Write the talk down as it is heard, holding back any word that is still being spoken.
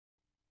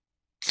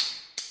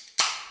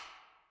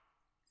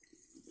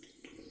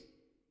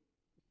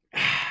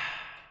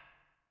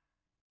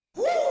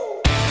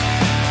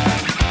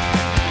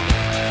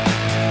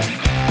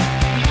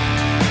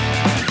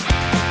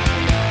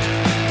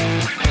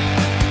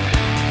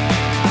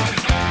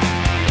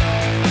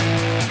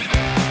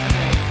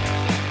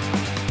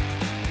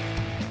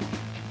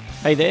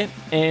Hey there,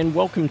 and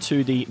welcome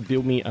to the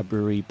Build Me a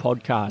Brewery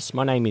podcast.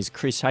 My name is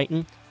Chris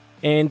Hayton,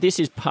 and this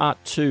is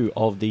part 2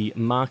 of the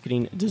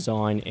Marketing,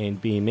 Design and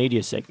Beer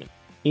Media segment.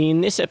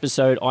 In this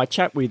episode, I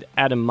chat with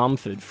Adam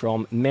Mumford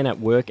from Men at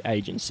Work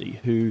agency,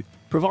 who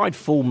provide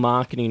full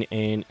marketing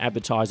and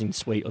advertising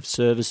suite of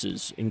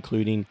services,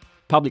 including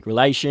public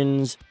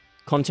relations,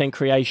 content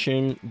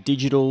creation,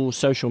 digital,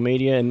 social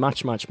media, and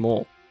much, much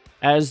more.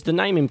 As the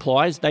name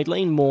implies, they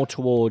lean more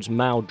towards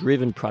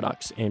male-driven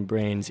products and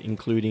brands,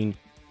 including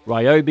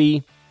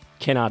Ryobi,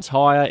 Kennard's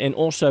Hire, and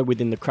also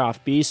within the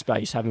craft beer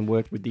space, having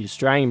worked with the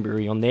Australian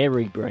Brewery on their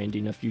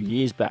rebranding a few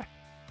years back.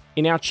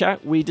 In our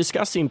chat, we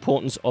discuss the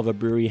importance of a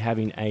brewery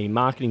having a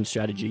marketing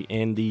strategy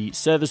and the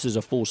services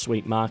a full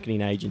suite marketing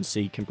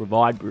agency can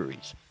provide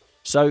breweries.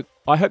 So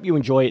I hope you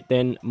enjoy it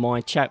then, my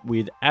chat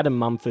with Adam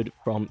Mumford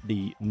from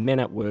the Men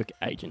at Work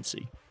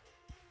agency.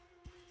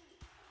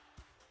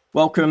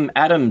 Welcome,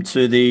 Adam,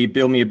 to the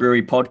Build Me a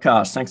Brewery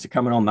podcast. Thanks for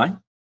coming on, mate.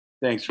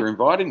 Thanks for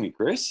inviting me,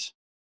 Chris.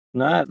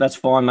 No, that's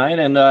fine, mate.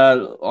 And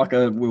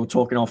we were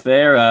talking off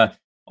air,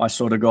 I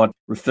sort of got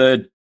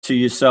referred to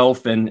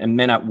yourself and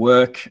Men at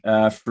Work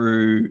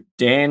through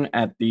Dan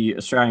at the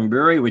Australian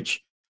Brewery,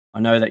 which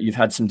I know that you've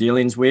had some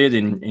dealings with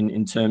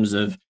in terms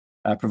of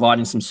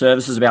providing some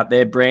services about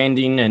their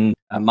branding and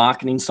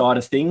marketing side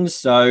of things.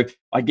 So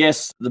I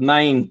guess the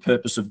main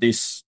purpose of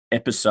this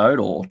episode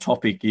or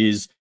topic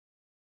is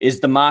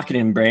the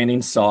marketing and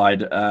branding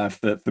side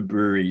for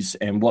breweries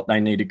and what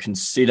they need to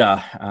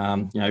consider.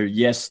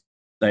 Yes,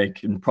 they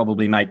can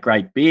probably make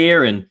great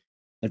beer and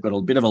they've got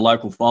a bit of a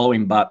local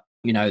following, but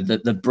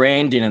the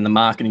branding and the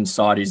marketing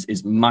side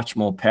is much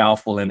more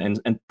powerful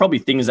and probably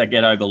things that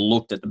get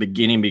overlooked at the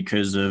beginning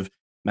because of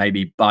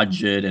maybe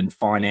budget and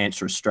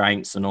finance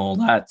restraints and all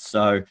that.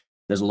 So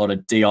there's a lot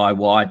of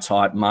DIY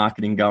type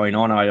marketing going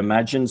on, I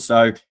imagine.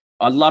 So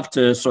I'd love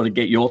to sort of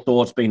get your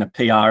thoughts, being a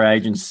PR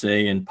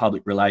agency and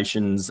public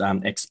relations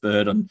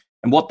expert, and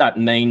what that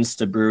means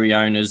to brewery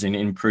owners in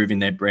improving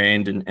their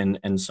brand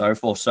and so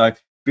forth. So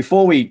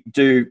before we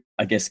do,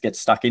 I guess, get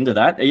stuck into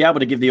that, are you able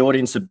to give the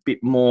audience a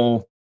bit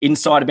more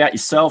insight about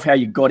yourself, how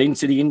you got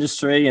into the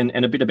industry and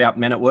a bit about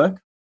Men at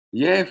Work?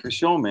 Yeah, for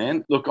sure,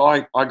 man. Look,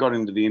 I got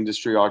into the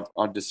industry. I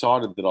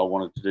decided that I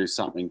wanted to do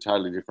something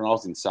totally different. I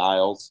was in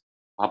sales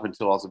up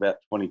until I was about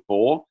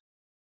 24.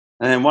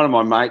 And one of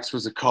my mates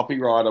was a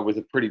copywriter with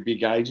a pretty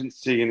big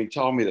agency, and he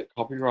told me that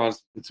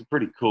copywriters, it's a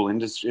pretty cool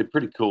industry, a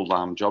pretty cool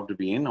job to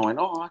be in. I went,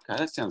 oh, okay,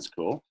 that sounds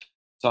cool.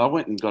 So I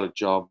went and got a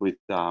job with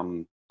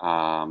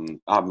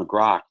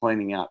McGrath,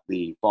 cleaning out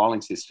the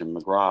filing system.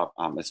 McGrath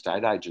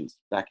estate agents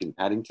back in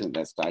Paddington at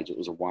that stage. It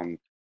was a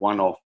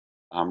one-off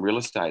real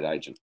estate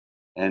agent.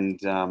 And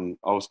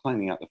I was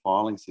cleaning out the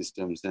filing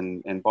systems,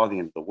 and by the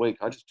end of the week,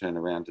 I just turned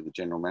around to the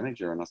general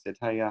manager and I said,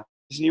 hey,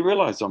 you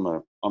realise I'm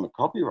a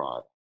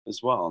copywriter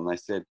as well? And they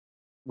said,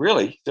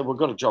 really? He said, we've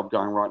got a job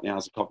going right now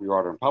as a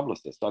copywriter and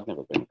publicist. I'd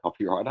never been a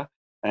copywriter.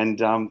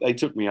 And they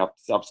took me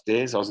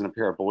upstairs. I was in a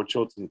pair of board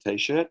shorts and a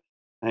T-shirt.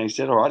 And he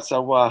said, all right,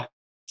 so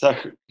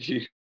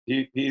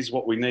here's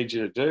what we need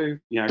you to do.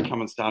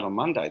 Come and start on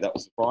Monday. That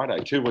was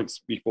Friday. 2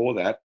 weeks before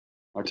that,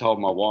 I told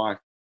my wife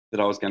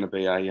that I was going to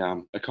be a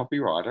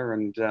copywriter,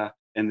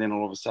 and then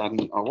all of a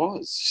sudden I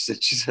was.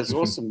 She says,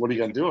 awesome. What are you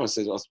going to do? I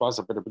said, I suppose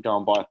I better go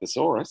and buy a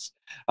thesaurus.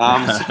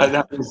 So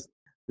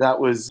that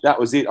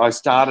was it. I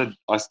started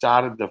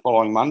the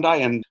following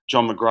Monday, and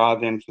John McGrath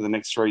then for the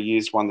next 3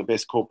 years won the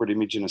best corporate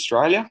image in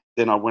Australia.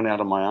 Then I went out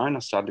on my own. I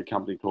started a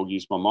company called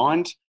Use My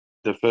Mind.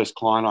 The first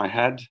client I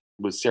had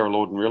was Sarah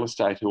Lorden Real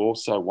Estate, who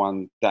also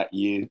won that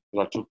year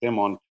that I took them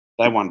on.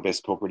 They won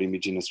best corporate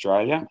image in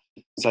Australia.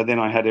 So then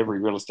I had every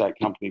real estate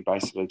company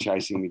basically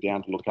chasing me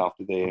down to look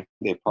after their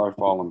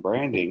profile and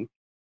branding,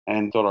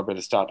 and thought I'd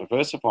better start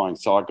diversifying.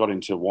 So I got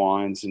into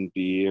wines and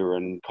beer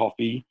and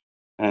coffee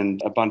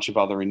and a bunch of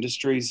other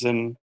industries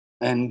and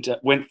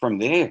went from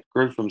there,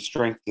 grew from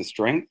strength to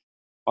strength.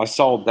 I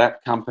sold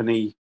that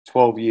company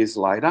 12 years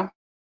later.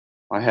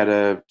 I had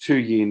a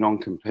 2-year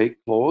non-compete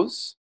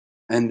clause.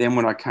 And then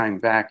when I came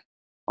back,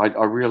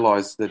 I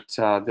realised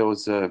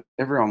that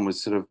everyone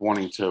was sort of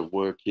wanting to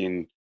work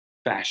in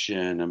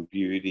fashion and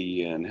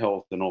beauty and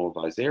health and all of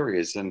those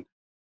areas. And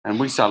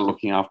we started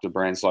looking after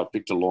brands like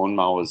Victor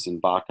Lawnmowers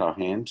and Barco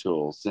Hand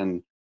Tools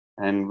and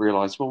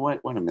realised, well,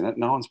 wait a minute,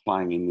 no one's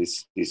playing in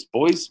this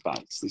boys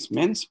space, this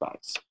men's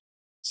space.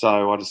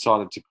 So I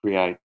decided to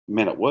create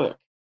Men at Work.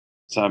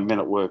 So Men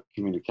at Work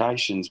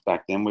Communications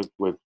back then,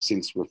 we've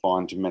since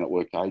refined to Men at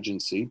Work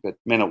Agency, but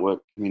Men at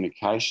Work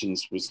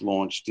Communications was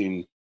launched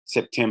in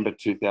September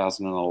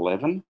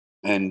 2011,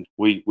 and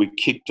we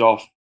kicked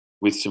off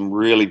with some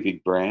really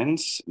big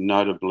brands,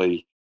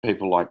 notably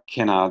people like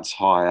Kennard's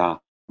Hire,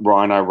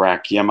 Rhino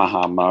Rack,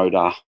 Yamaha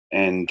Motor,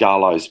 and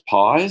Garlow's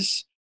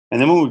Pies.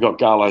 And then when we got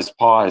Garlow's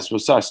Pies, we were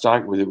so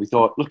stoked with it, we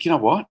thought, look, you know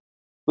what?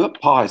 We've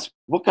got pies.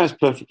 What goes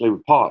perfectly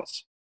with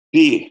pies?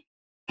 Beer.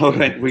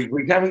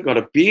 We haven't got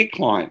a beer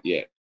client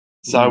yet.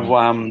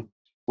 So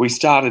we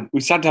started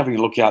having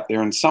a look out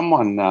there, and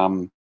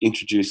someone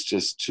introduced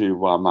us to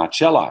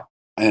Marcello.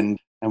 And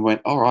and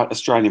went, all right,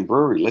 Australian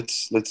Brewery.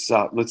 Let's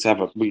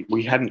have a.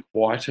 We hadn't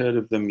quite heard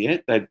of them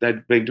yet.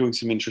 They'd been doing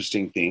some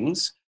interesting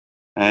things,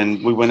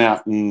 and we went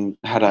out and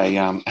had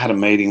a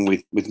meeting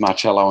with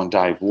Marcello and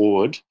Dave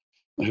Ward,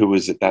 who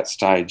was at that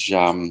stage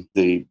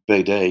the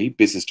BD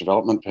business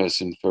development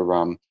person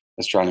for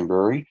Australian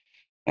Brewery,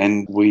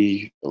 and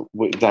we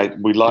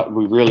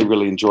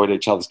really enjoyed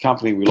each other's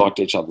company. We liked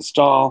each other's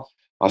style.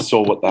 I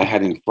saw what they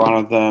had in front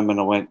of them, and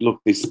I went,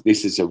 look, this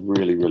is a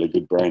really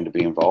good brand to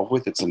be involved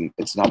with. It's an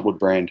upward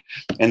brand,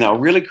 and they were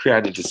really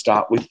created to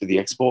start with for the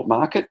export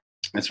market.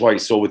 That's why you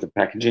saw with the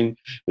packaging it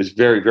was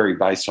very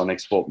based on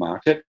export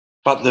market.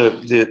 But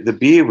the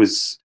beer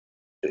was,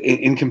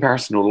 in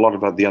comparison to a lot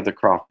of the other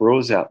craft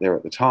brewers out there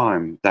at the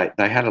time, they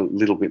had a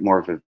little bit more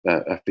of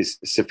a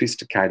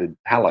sophisticated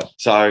palate.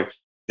 So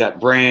that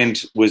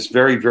brand was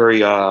very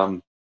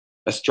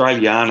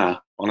Australiana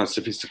on a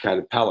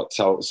sophisticated palate.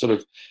 So it was sort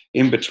of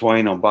in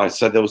between on both.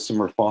 So there was some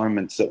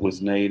refinements that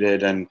was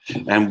needed, and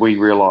we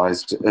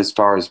realised as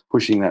far as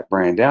pushing that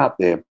brand out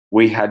there,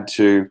 we had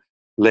to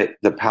let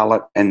the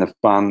palate and the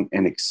fun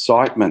and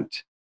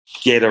excitement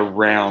get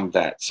around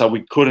that. So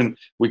we couldn't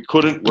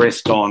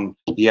rest on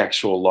the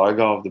actual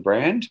logo of the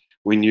brand.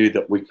 We knew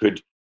that we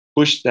could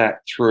push that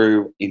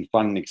through in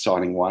fun and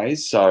exciting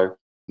ways. So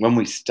when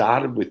we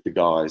started with the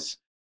guys,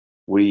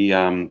 we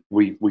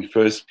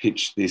first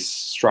pitched this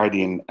straight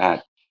in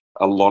at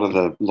a lot of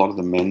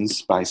the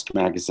men's based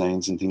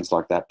magazines and things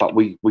like that. But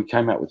we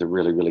came out with a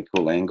really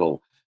cool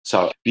angle.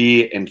 So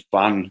beer and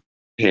fun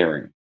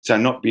pairing. So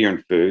not beer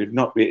and food,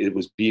 not beer, it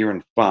was beer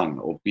and fun,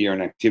 or beer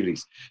and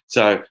activities.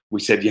 So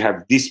we said you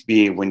have this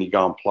beer when you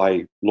go and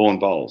play lawn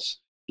bowls.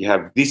 You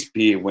have this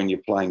beer when you're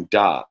playing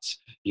darts.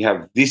 You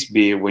have this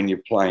beer when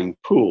you're playing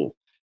pool.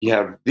 You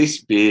have this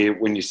beer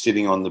when you're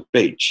sitting on the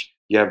beach.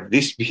 You have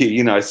this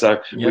beer,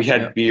 so we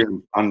had beer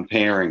and fun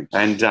pairing,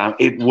 and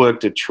it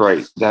worked a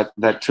treat.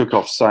 That took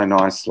off so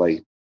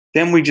nicely.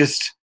 Then we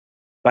just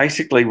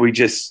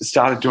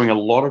started doing a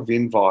lot of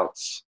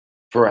invites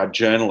for our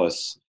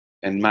journalists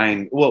and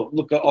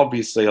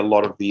obviously a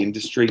lot of the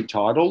industry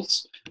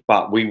titles,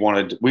 but we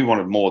wanted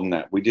more than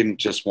that. We didn't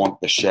just want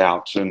the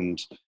shout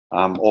and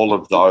all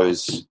of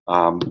those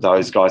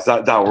guys.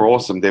 They were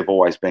awesome. They've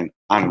always been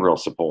unreal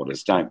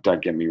supporters.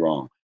 Don't get me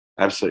wrong.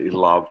 Absolutely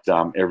loved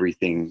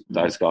everything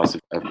those guys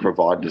have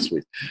provided us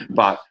with.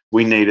 But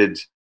we needed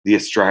the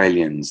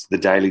Australians, the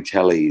daily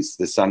tellies,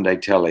 the Sunday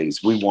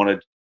tellies. We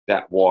wanted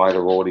that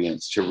wider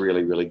audience to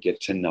really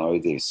get to know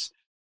this.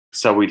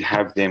 So we'd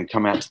have them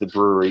come out to the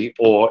brewery,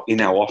 or in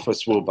our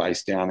office, we're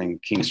based down in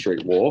King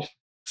Street Wharf.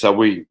 So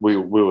we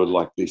were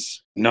like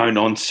this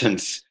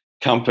no-nonsense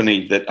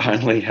company that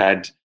only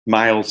had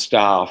male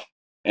staff,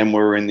 and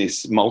we're in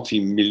this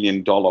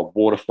multi-million-dollar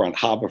waterfront,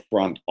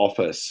 harbourfront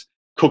office,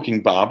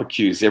 cooking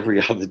barbecues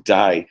every other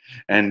day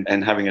and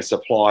having a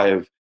supply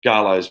of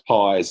Garlo's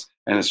pies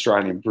and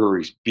Australian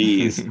Breweries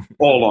beers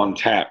all on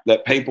tap,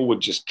 that people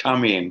would just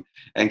come and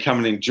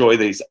enjoy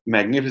these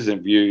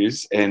magnificent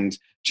views and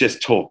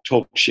just talk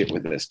shit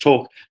with us,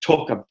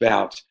 talk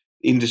about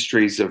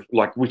industries of,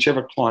 like,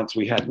 whichever clients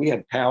we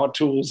had power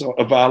tools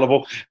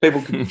available.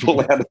 People could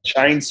pull out a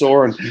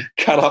chainsaw and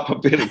cut up a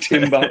bit of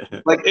timber.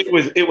 Like, it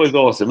was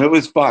awesome. It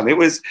was fun. It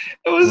was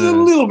a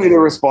little bit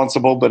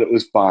irresponsible, but it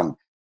was fun.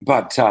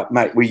 But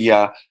mate,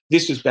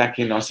 this was back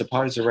in, I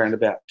suppose, around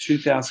about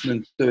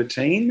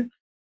 2013,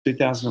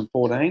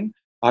 2014,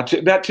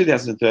 about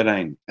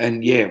 2013,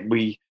 and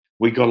we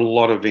got a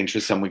lot of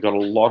interest, and we got a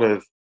lot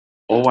of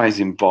always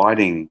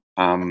inviting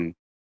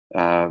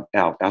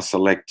our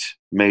select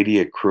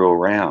media crew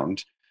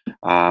around.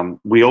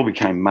 We all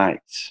became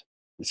mates.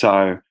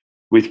 So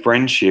with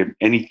friendship,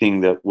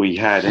 anything that we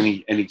had,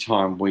 any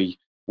time we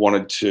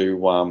wanted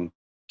to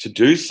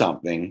do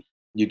something,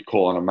 you'd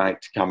call on a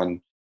mate to come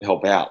and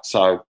help out.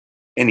 So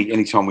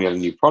any time we had a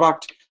new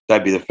product,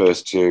 they'd be the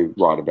first to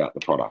write about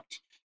the product.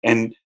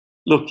 And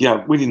look,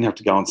 we didn't have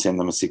to go and send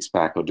them a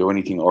 6-pack or do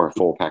anything, or a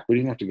 4-pack. We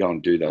didn't have to go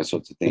and do those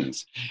sorts of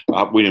things.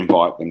 We'd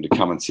invite them to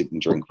come and sit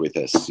and drink with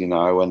us, and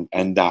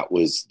that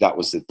was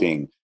the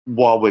thing.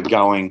 While we're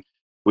going,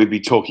 we'd be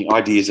talking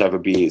ideas over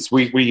beers.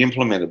 We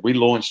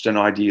launched an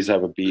ideas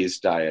over beers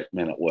day at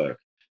Men at Work,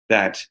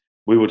 that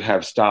we would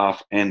have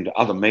staff and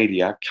other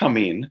media come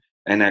in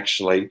and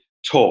actually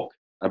talk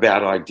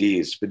about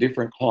ideas for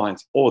different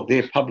clients or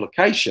their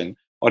publication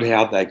on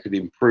how they could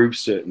improve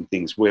certain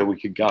things, where we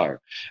could go.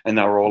 And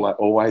they were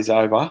always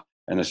over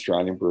an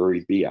Australian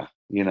brewery beer,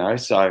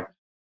 So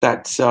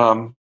that's,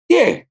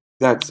 I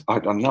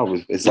don't know,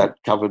 has that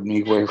covered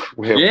me where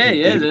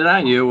Yeah,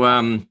 you,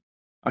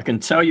 I can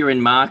tell you're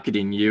in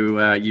marketing.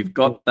 You've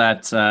got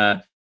that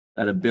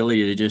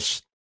ability to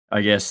just,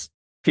 I guess,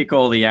 pick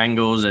all the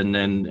angles and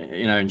then,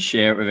 and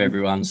share it with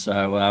everyone.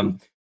 So,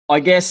 I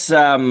guess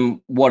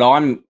what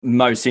I'm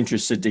most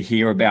interested to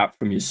hear about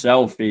from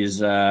yourself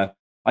is,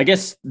 I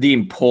guess, the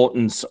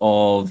importance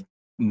of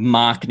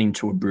marketing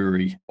to a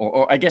brewery,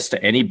 or I guess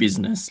to any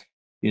business.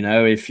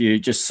 If you're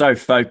just so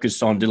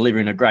focused on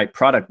delivering a great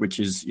product, which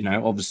is,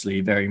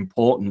 obviously very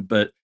important,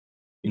 but,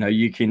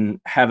 you can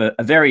have a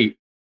very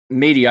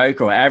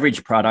mediocre or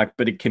average product,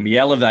 but it can be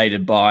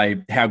elevated by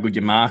how good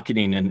your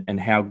marketing and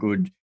how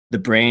good the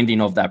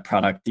branding of that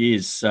product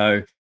is.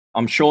 So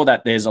I'm sure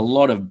that there's a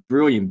lot of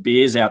brilliant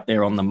beers out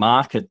there on the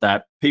market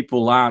that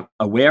people aren't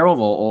aware of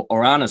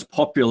or aren't as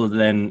popular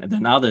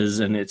than others.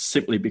 And it's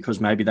simply because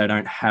maybe they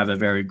don't have a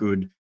very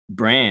good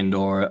brand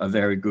or a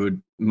very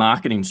good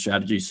marketing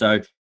strategy.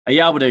 So are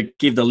you able to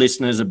give the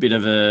listeners a bit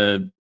of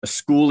a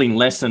schooling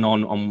lesson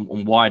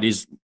on why it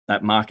is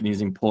that marketing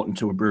is important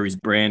to a brewery's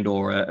brand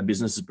or a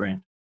business's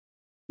brand?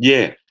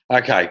 Yeah.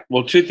 Okay.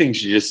 Well, two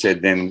things you just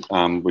said then,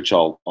 which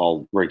I'll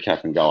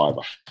recap and go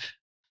over.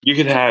 You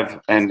could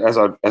have, and as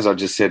I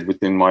just said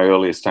within my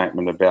earlier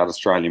statement about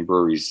Australian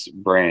Brewery's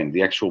brand,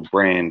 the actual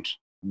brand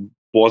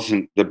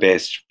wasn't the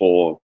best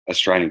for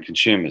Australian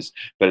consumers,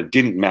 but it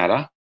didn't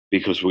matter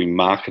because we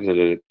marketed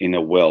it in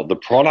a well.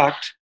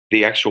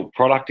 The actual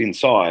product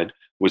inside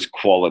was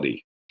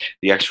quality.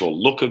 The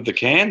actual look of the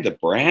can, the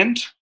brand,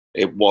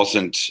 it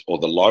wasn't, or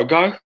the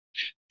logo,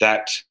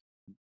 that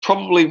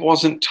probably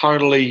wasn't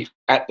totally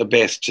at the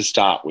best to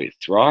start with,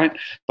 right?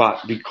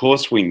 But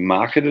because we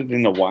marketed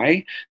in a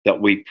way that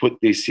we put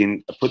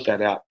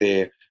that out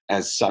there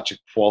as such a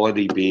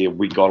quality beer,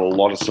 we got a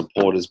lot of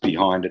supporters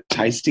behind it,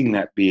 tasting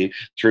that beer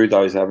through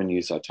those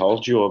avenues I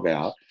told you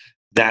about.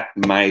 That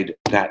made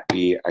that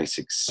beer a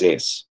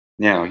success.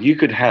 Now, you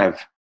could have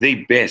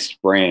the best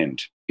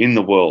brand in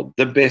the world,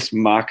 the best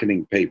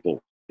marketing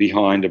people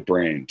behind a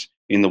brand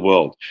in the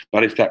world.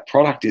 But if that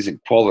product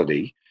isn't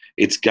quality,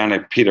 it's going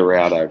to peter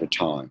out over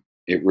time.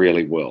 It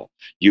really will.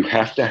 You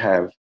have to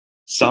have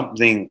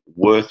something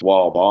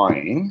worthwhile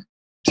buying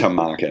to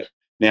market.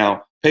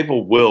 Now,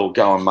 people will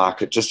go and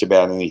market just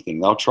about anything.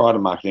 They'll try to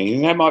market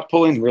anything. They might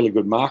pull in really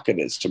good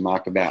marketers to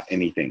market about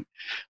anything.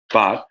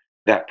 But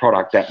that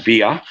product, that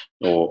beer,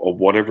 or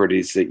whatever it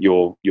is that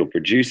you're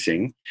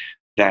producing,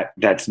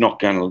 that's not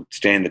going to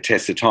stand the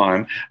test of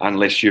time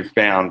unless you've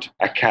found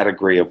a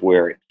category of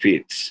where it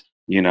fits,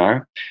 you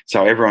know.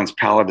 So everyone's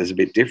palate is a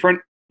bit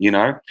different. You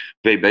know,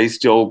 BB's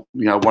still,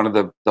 one of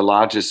the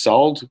largest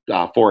sold.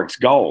 4X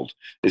Gold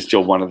is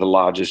still one of the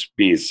largest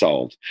beers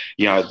sold.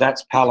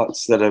 That's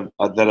pallets that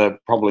are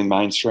probably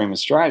mainstream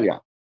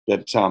Australia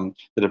that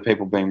are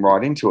people being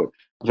right into it.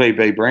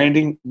 VB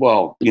branding,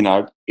 well,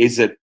 is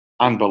it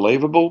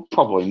unbelievable?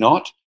 Probably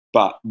not.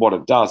 But what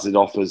it does, it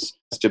offers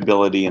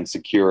stability and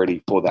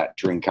security for that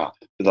drinker,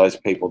 for those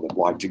people that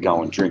like to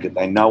go and drink it.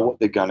 They know what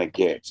they're going to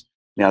get.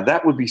 Now,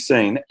 that would be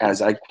seen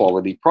as a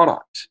quality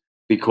product,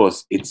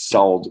 because it's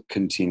sold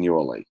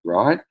continually,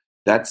 right?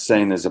 That's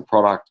seen as a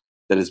product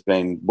that has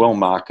been well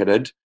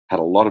marketed, had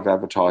a lot of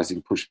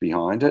advertising pushed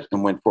behind it,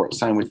 and went for it.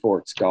 Same with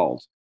 4X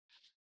Gold.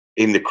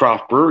 In the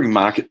craft brewery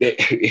market,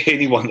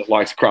 anyone that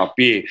likes craft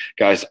beer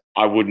goes,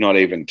 I would not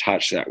even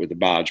touch that with a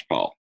barge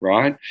pole,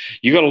 right?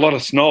 You got a lot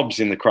of snobs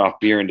in the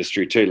craft beer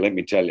industry too, let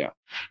me tell you.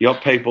 You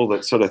got people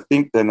that sort of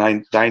think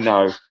that they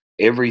know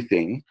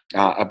everything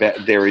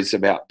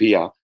about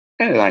beer.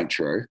 And it ain't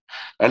true.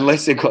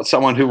 Unless they've got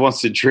someone who wants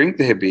to drink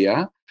their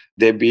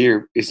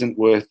beer isn't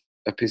worth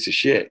a piece of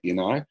shit,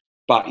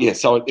 But yeah,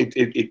 so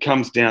it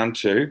comes down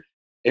to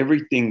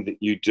everything that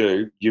you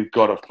do, you've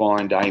got to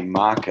find a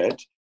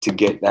market to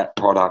get that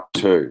product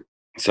to.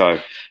 So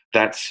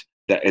that's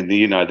that, and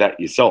that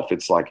yourself.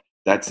 It's like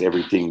that's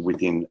everything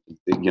within,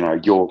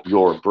 you're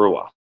a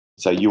brewer.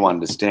 So you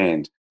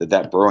understand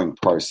that brewing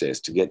process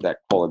to get that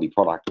quality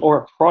product, or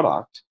a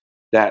product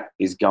that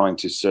is going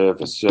to serve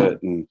a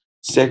certain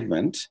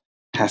segment,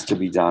 has to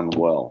be done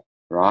well,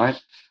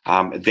 right?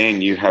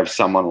 Then you have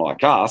someone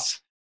like us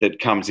that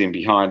comes in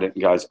behind it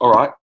and goes, all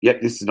right,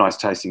 yep, this is a nice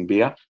tasting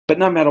beer. But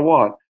no matter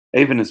what,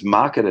 even as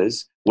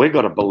marketers, we've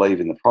got to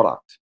believe in the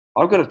product.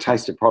 I've got to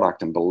taste a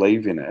product and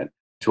believe in it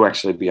to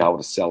actually be able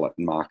to sell it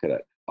and market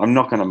it. I'm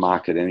not going to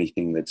market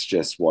anything that's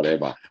just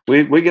whatever.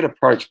 We get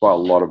approached by a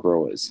lot of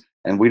brewers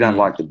and we don't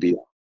like the beer.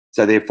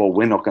 So therefore,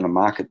 we're not going to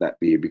market that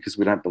beer because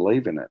we don't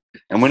believe in it.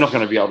 And we're not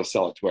going to be able to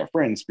sell it to our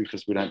friends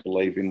because we don't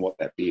believe in what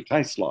that beer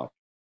tastes like,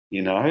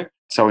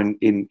 So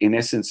in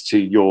essence, to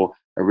your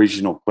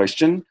original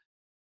question,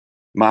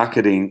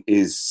 marketing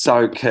is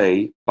so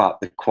key, but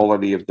the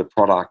quality of the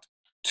product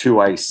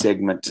to a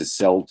segment to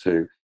sell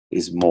to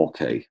is more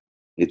key.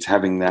 It's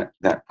having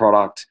that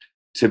product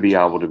to be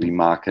able to be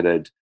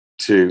marketed,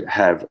 to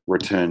have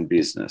return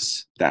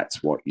business.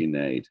 That's what you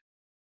need.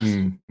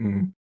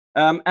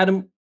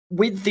 Adam,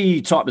 with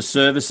the type of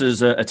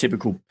services a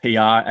typical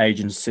PR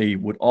agency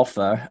would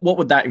offer, what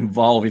would that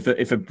involve?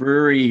 If a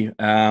brewery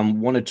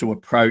wanted to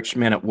approach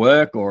Men at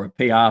Work or a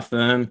PR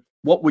firm,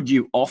 what would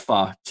you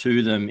offer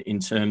to them in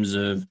terms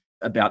of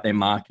about their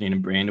marketing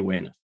and brand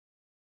awareness?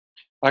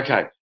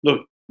 Okay,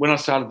 look, when I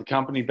started the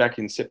company back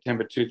in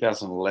September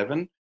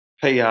 2011,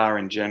 PR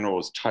in general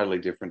was totally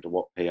different to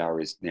what PR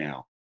is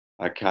now.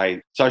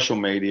 Okay, social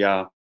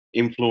media,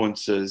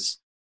 influencers,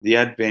 the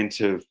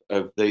advent of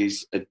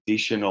these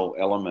additional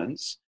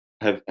elements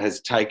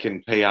has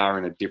taken PR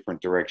in a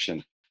different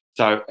direction.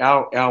 So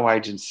our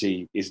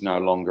agency is no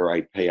longer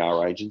a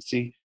PR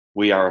agency.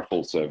 We are a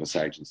full service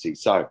agency.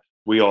 So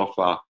we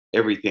offer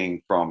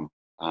everything from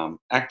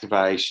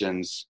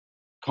activations,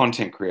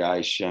 content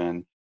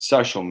creation,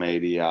 social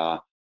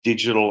media,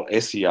 digital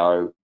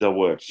SEO, the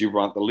works. You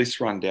run the list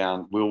run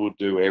down, we will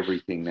do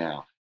everything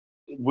now.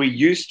 We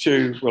used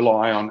to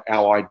rely on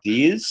our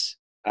ideas,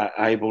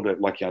 able to,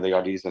 like, the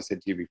ideas I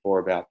said to you before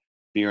about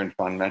beer and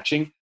fun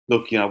matching.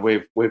 Look,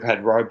 we've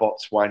had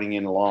robots waiting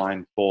in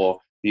line for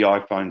the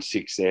iPhone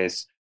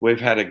 6S. We've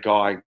had a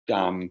guy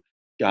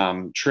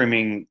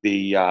trimming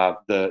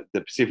the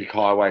Pacific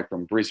Highway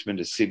from Brisbane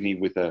to Sydney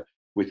with a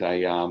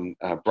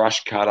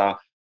brush cutter,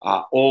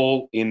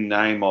 all in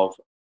name of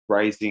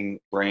raising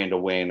brand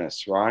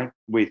awareness, right?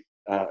 With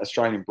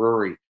Australian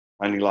Brewery,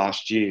 only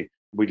last year,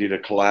 we did a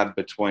collab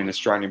between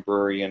Australian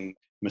Brewery and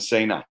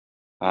Messina.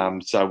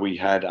 So we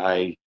had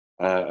a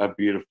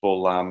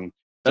beautiful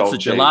That's the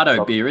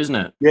gelato beer, isn't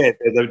it? Yeah,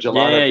 the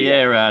gelato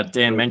beer. Yeah.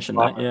 Dan mentioned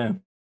that. Yeah.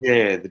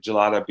 Yeah, the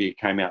gelato beer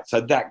came out. So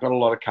that got a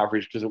lot of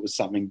coverage because it was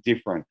something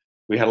different.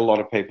 We had a lot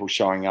of people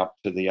showing up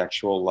to the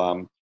actual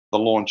the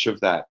launch of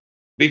that.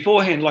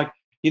 Beforehand,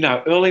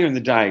 earlier in the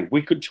day,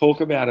 we could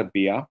talk about a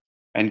beer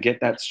and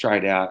get that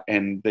straight out.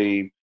 And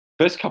the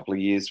first couple of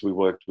years we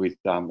worked with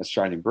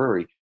Australian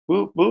Brewery,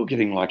 we were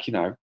getting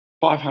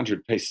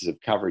 500 pieces of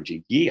coverage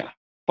a year,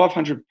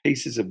 500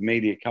 pieces of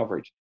media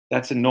coverage.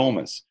 That's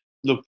enormous.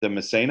 Look, the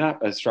Messina,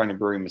 Australian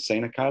Brewery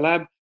Messina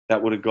collab,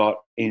 that would have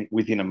got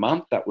within a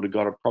month, that would have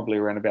got probably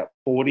around about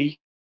 40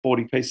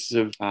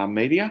 pieces of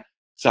media.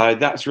 So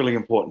that's really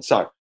important.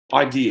 So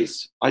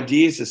ideas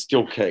are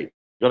still key. You've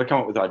got to come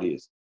up with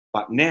ideas.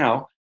 But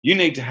now you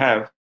need to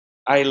have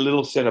a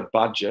little set of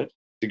budget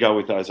to go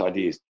with those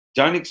ideas.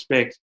 Don't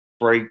expect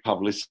free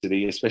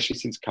publicity, especially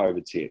since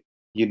COVID's hit.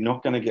 You're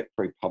not going to get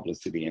free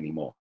publicity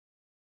anymore.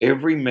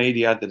 Every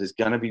media that is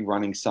going to be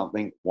running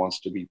something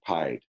wants to be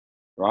paid,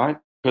 right?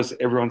 Because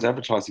everyone's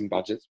advertising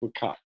budgets were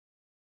cut.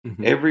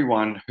 Mm-hmm.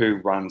 Everyone who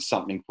runs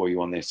something for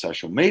you on their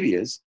social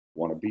medias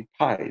want to be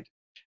paid.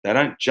 They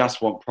don't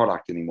just want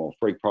product anymore,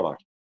 free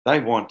product. They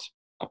want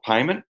a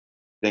payment,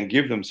 then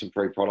give them some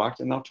free product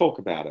and they'll talk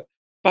about it.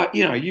 But,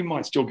 you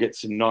might still get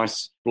some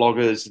nice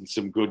bloggers and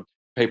some good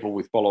people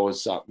with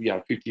followers,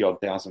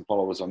 50-odd thousand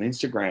followers on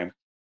Instagram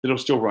that'll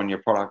still run your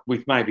product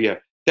with maybe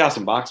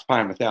 $1,000, pay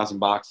them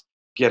 $1,000,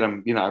 get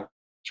them,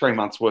 3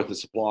 months worth of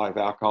supply of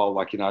alcohol,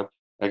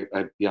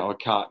 a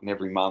carton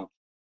every month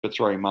for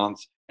 3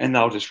 months, and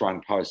they'll just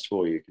run posts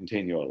for you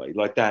continually.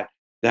 Like that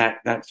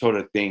sort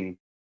of thing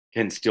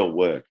can still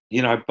work,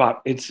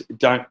 but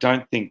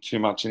don't think too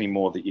much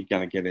anymore that you're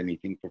going to get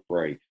anything for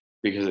free,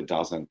 because it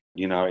doesn't,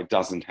 it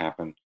doesn't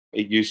happen.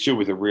 It used to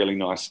with a really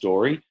nice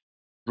story.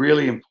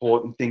 Really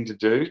important thing to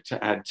do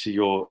to add to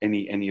your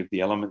any of the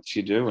elements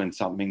you do, and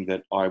something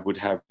that I would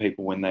have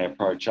people when they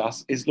approach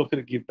us is look at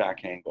a give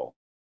back angle.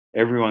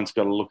 Everyone's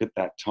got to look at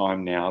that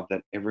time now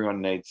that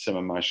everyone needs some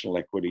emotional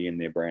equity in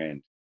their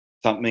brand.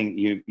 Something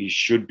you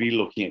should be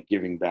looking at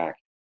giving back.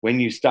 When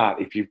you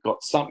start, if you've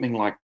got something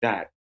like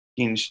that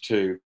hinged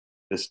to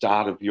the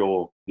start of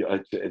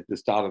the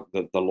start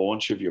of the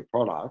launch of your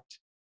product,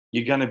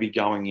 you're going to be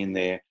going in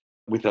there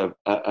with a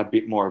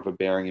bit more of a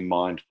bearing in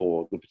mind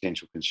for the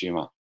potential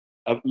consumer.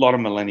 A lot of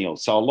millennials.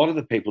 So a lot of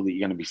the people that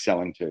you're going to be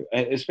selling to,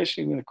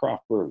 especially in the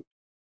craft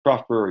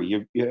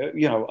brewery,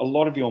 a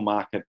lot of your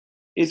market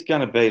is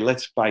going to be,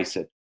 let's face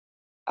it,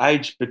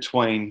 aged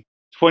between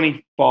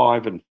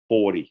 25 and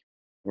 40,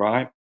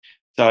 right?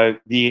 So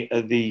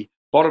the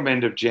bottom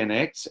end of Gen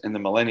X and the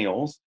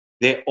millennials,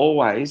 they're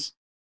always,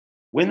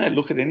 when they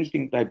look at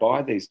anything they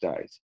buy these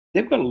days,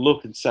 they've got to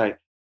look and say,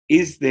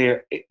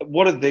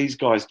 what are these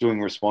guys doing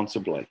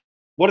responsibly?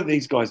 What are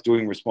these guys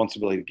doing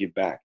responsibly to give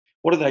back?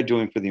 What are they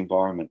doing for the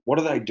environment? What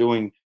are they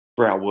doing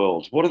for our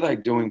world? What are they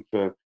doing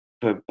for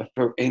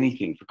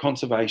anything, for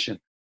conservation?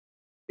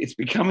 It's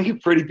becoming a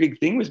pretty big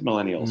thing with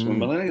millennials. When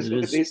millennials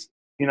look at this,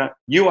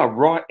 you are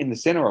right in the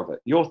center of it.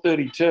 You're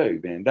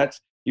 32, man.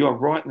 You are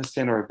right in the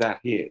center of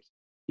that hit,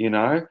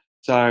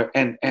 So,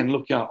 and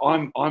look,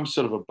 I'm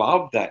sort of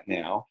above that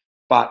now,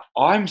 but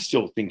I'm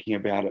still thinking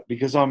about it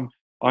because I'm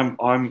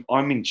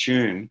in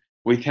tune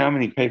with how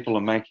many people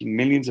are making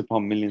millions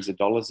upon millions of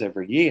dollars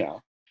every year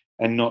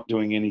and not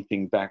doing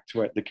anything back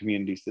to the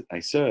communities that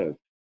they serve.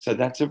 So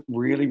that's a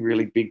really,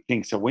 really big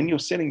thing. So when you're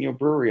setting your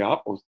brewery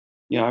up, or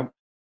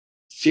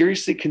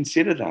seriously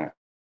consider that,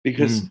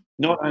 because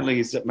not only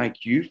does it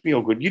make you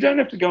feel good, you don't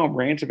have to go and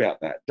rant about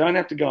that. Don't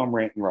have to go and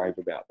rant and rave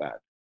about that,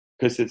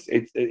 because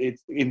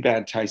it's in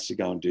bad taste to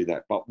go and do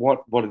that. But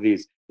what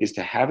it is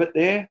to have it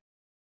there.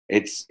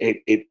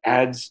 It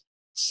adds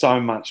so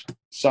much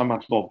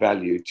more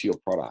value to your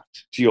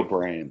product, to your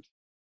brand.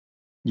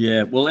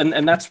 Yeah, well,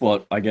 and that's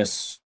what I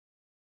guess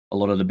a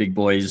lot of the big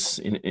boys,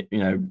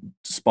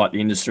 despite the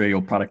industry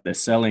or product they're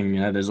selling,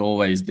 there's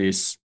always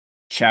this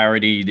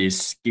charity,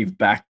 this give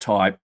back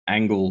type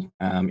angle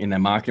in their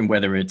marketing,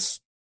 whether it's,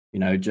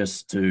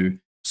 just to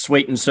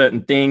sweeten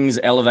certain things,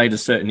 elevate a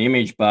certain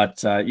image.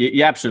 But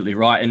you're absolutely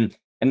right.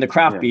 And the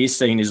craft beer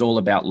scene is all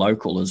about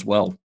local as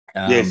well.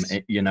 Yes.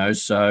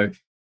 So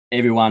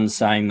everyone's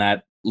saying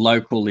that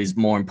local is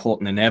more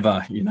important than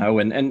ever,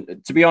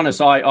 and to be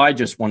honest, I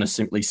just want to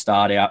simply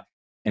start out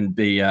and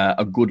be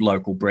a good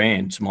local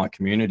brand to my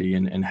community,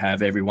 and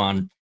have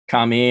everyone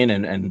come in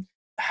and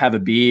have a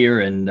beer,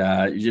 and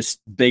just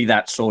be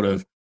that sort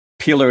of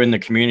pillar in the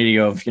community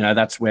of,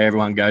 that's where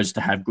everyone goes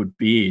to have good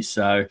beer.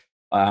 So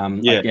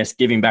I guess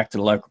giving back to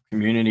the local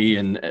community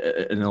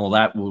and all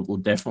that will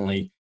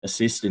definitely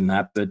assist in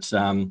that. But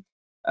look,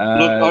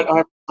 I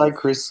have to say,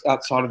 Chris,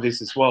 outside of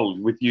this as well,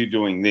 with you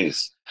doing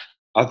this,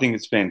 I think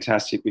it's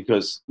fantastic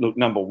because, look,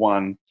 number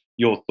one,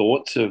 your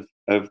thoughts of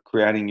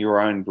creating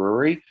your own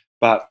brewery,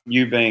 but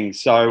you being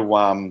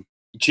so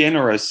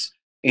generous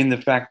in the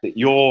fact that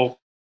you're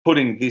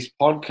putting this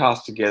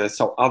podcast together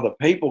so other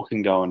people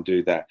can go and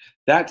do that.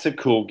 That's a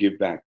cool give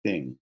back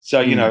thing.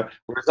 So,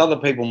 whereas other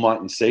people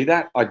mightn't see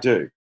that, I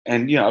do.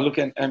 And, look,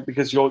 and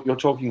because you're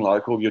talking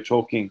local, you're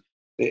talking,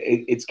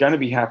 it's going to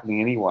be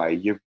happening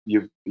anyway.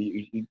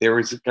 There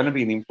is going to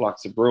be an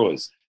influx of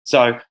brewers.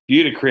 So for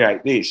you to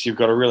create this, you've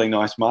got a really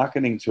nice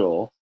marketing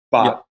tool,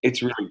 but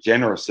it's really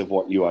generous of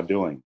what you are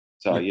doing.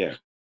 So, yeah.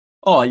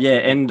 Oh, yeah.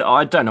 And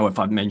I don't know if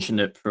I've mentioned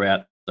it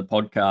throughout the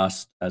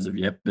podcast as of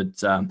yet,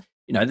 but,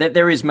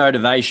 there is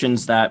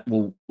motivations that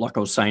will, like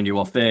I was saying to you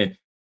off there,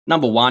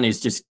 number one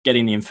is just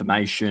getting the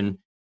information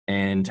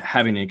and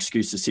having an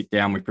excuse to sit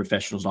down with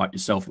professionals like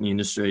yourself in the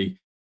industry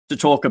to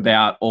talk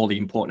about all the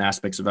important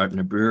aspects of opening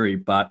a brewery.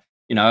 But,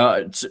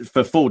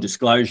 for full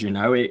disclosure,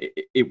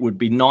 it would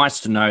be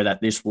nice to know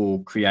that this will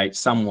create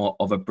somewhat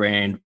of a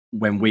brand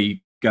when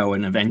we go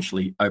and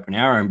eventually open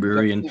our own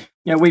brewery. And,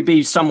 we'd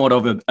be somewhat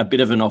of a bit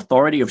of an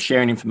authority of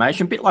sharing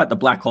information, a bit like the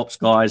Black Hops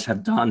guys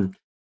have done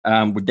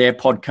with their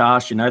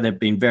podcast. They've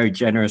been very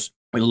generous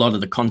with a lot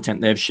of the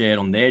content they've shared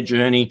on their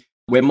journey,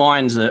 where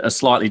mine's a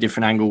slightly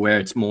different angle, where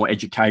it's more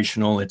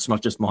educational. It's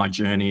not just my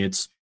journey.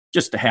 It's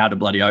just how to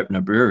bloody open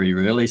a brewery,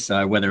 really.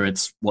 So whether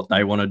it's what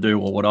they want to do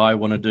or what I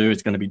want to do,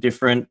 it's going to be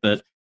different.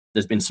 But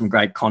there's been some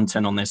great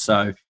content on there.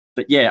 So,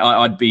 but yeah,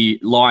 I'd be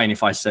lying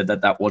if I said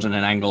that wasn't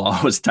an angle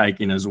I was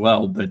taking as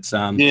well. But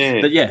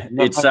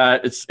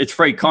it's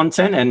free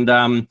content,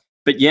 and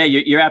but yeah,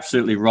 you're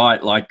absolutely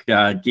right. Like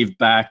give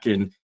back,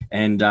 and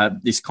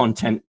this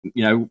content,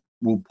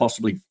 will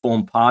possibly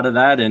form part of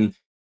that. And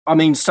I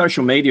mean,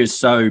 social media is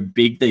so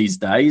big these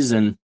days,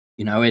 and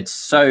it's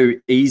so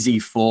easy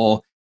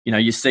for,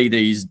 you see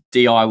these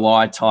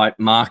DIY type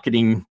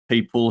marketing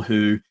people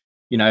who,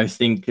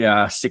 think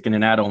sticking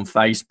an ad on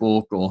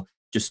Facebook or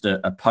just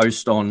a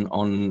post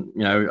on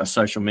a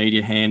social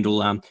media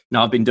handle.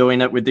 I've been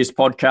doing it with this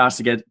podcast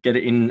to get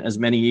it in as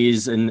many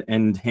ears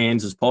and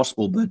hands as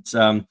possible. But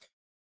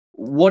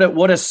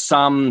what are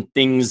some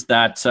things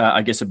that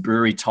I guess a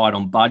brewery tight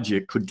on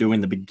budget could do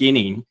in the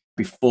beginning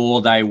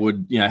before they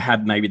would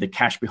have maybe the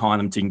cash behind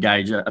them to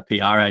engage a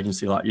PR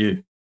agency like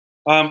you?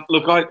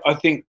 Look, I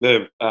think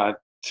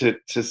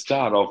to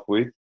start off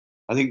with,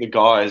 I think the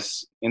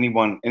guys,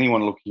 anyone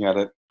looking at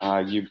it,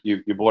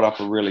 you brought up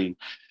a really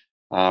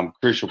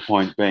crucial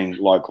point, being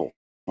local.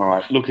 All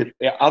right, look at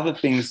other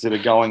things that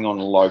are going on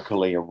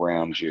locally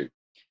around you.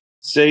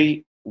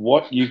 See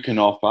what you can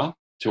offer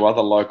to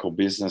other local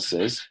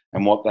businesses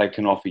and what they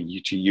can offer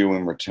to you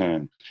in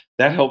return.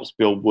 That helps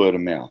build word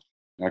of mouth.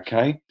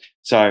 Okay,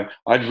 so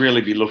I'd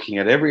really be looking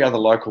at every other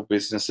local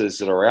businesses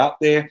that are out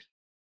there.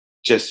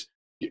 Just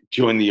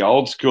doing the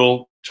old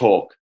school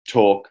talk.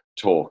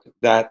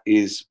 That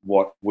is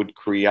what would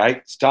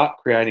start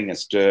creating a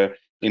stir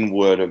in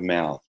word of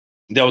mouth.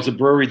 There was a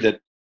brewery that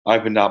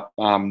opened up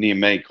near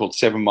me called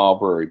 7 Mile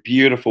Brewery.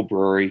 Beautiful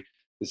brewery.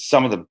 It's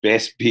some of the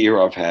best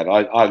beer I've had.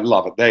 I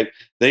love it.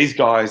 These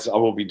guys I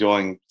will be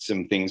doing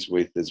some things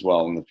with as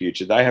well in the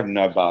future. They have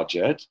no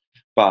budget,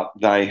 but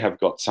they have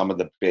got some of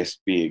the best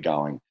beer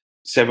going.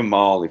 7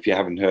 Mile, if you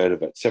haven't heard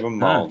of it. 7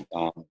 Mile,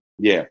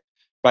 yeah.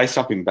 Based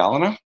up in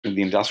Ballina, in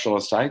the industrial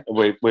estate.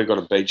 We've got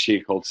a beach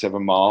here called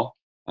 7 Mile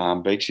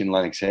Beach in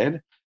Lennox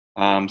Head.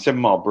 7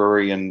 Mile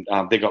Brewery, and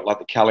they've got like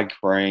the Cali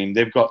Cream.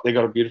 They've got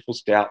a beautiful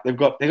stout. They've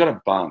got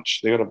a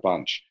bunch.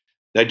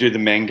 They do the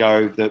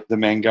mango, the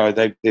mango.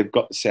 They've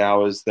got the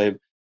sours. They've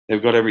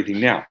got everything.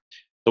 Now,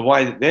 the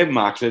way that they've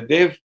marketed,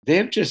 they've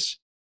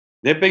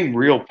been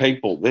real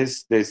people.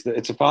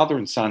 It's a father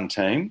and son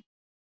team,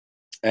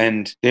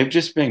 and they've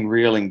just been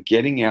real in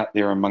getting out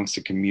there amongst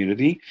the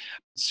community.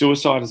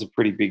 Suicide is a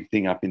pretty big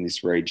thing up in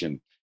this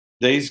region.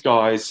 These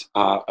guys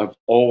have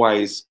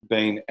always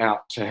been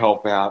out to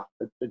help out,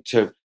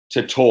 to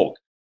talk,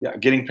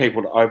 getting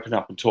people to open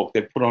up and talk.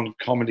 They've put on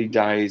comedy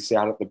days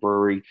out at the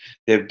brewery.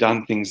 They've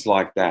done things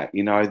like that.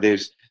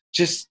 There's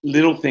just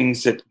little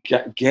things that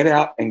get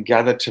out and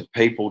gather to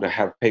people, to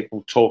have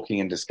people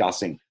talking and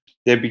discussing.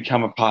 They've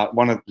become a part.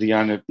 One of the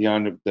owner,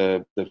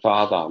 the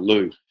father,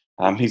 Lou.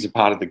 He's a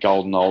part of the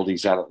Golden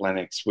Oldies out at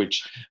Lennox,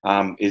 which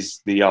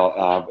is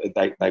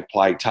they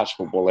play touch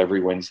football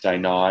every Wednesday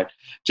night.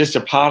 Just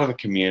a part of the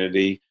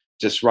community,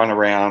 just run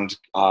around,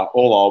 all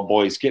old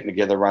boys getting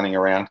together, running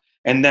around.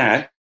 And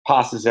that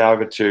passes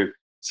over to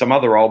some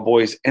other old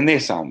boys and their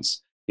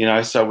sons,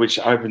 so which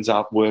opens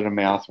up word of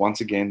mouth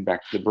once again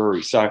back to the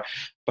brewery. So,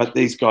 but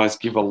these guys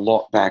give a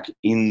lot back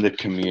in the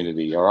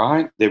community, all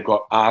right? They've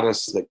got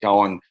artists that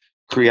go and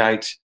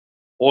create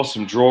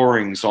awesome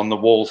drawings on the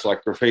walls,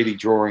 like graffiti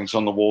drawings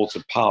on the walls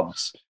of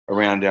pubs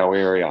around our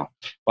area.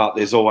 But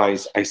there's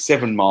always a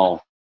 7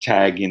 mile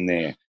tag in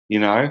there, you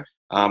know.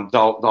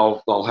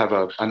 They'll have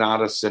an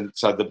artist, and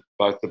so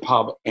both the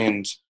pub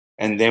and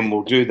then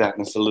we'll do that,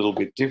 and it's a little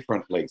bit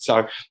differently.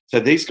 So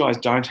these guys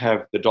don't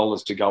have the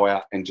dollars to go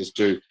out and just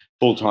do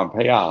full-time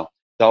PR.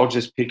 They'll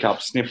just pick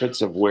up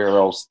snippets of where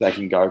else they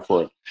can go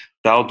for it.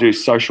 They'll do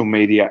social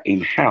media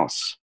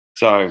in-house.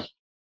 So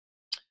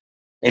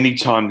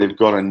anytime they've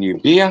got a new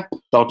beer,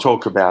 they'll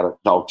talk about it.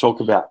 They'll talk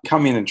about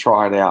come in and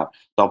try it out.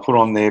 They'll put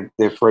on their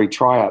free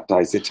tryout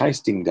days, their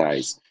tasting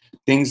days,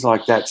 things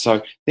like that.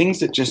 So things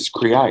that just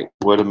create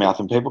word of mouth,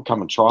 and people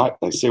come and try it.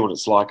 They see what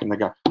it's like, and they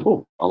go,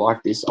 "Oh, I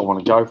like this. I want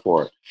to go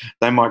for it."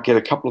 They might get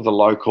a couple of the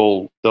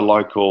local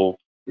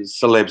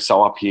celebs.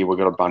 So up here, we've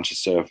got a bunch of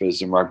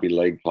surfers and rugby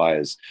league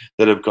players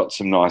that have got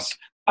some nice,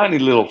 only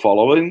little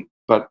following,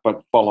 but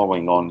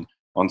following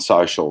on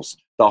socials.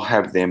 They'll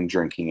have them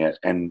drinking it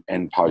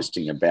and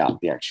posting about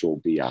the actual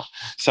beer.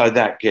 So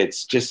that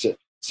gets just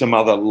some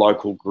other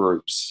local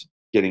groups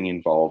getting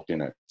involved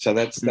in it. So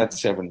that's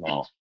 7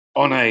 Mile.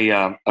 On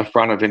a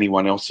front of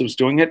anyone else who's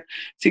doing it,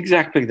 it's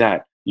exactly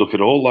that. Look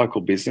at all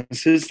local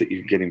businesses that you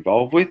can get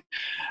involved with.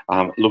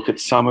 Look at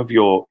some of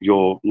your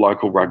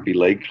local rugby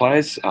league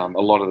players. A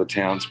lot of the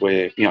towns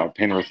where,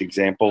 Penrith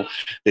example,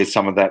 there's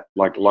some of that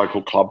like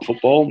local club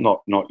football,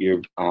 not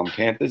your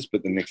Panthers,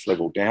 but the next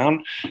level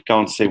down. Go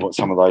and see what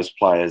some of those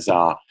players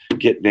are.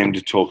 Get them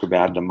to talk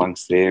about it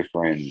amongst their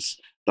friends.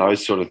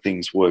 Those sort of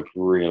things work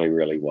really,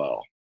 really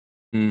well.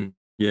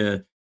 Yeah.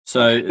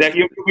 So that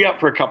you'll be up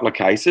for a couple of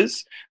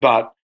cases,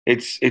 but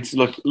it's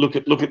look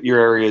at your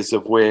areas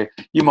of where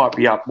you might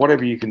be up,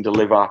 whatever you can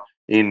deliver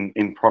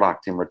in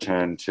product in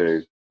return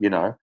to,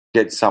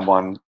 get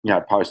someone,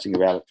 posting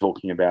about it,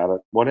 talking about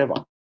it, whatever,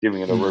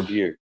 giving it a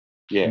review.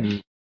 Yeah.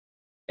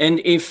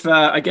 And if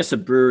I guess a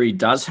brewery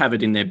does have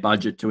it in their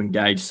budget to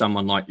engage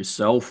someone like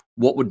yourself,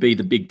 what would be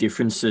the big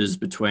differences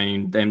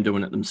between them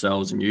doing it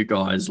themselves and you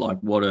guys? Like,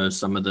 what are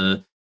some of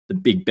the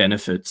big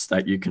benefits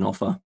that you can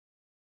offer?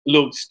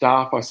 Look,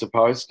 staff, I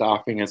suppose,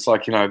 staffing, it's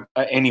like,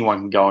 anyone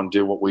can go and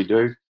do what we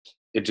do.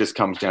 It just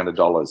comes down to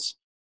dollars.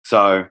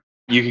 So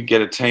you could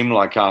get a team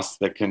like us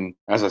that can,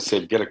 as I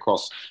said, get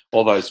across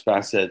all those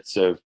facets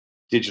of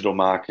digital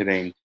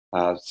marketing,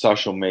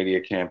 social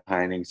media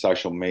campaigning,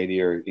 social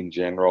media in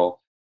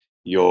general,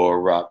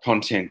 your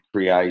content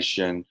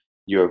creation,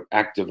 your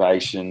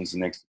activations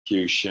and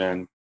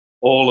execution,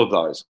 all of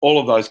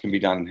those can be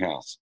done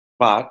in-house.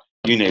 But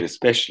you need a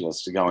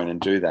specialist to go in and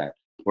do that.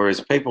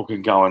 Whereas people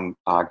can go and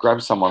grab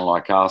someone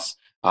like us.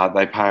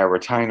 They pay a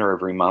retainer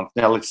every month.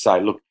 Now, let's say,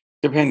 look,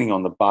 depending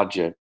on the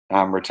budget,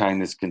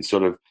 retainers can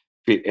sort of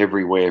fit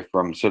everywhere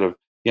from sort of,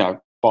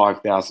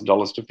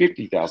 $5,000 to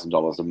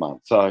 $50,000 a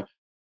month. So,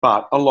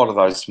 but a lot of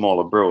those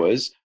smaller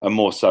brewers are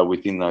more so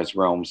within those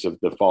realms of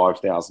the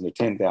 $5,000 to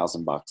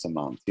 $10,000 a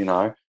month.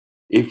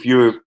 If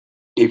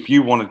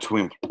you wanted to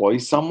employ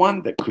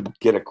someone that could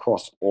get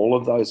across all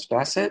of those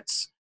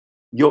facets,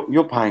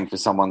 you're paying for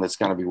someone that's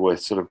going to be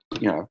worth sort of,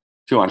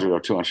 $200,000 or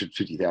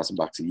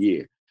 $250,000 a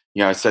year,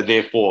 so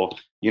therefore,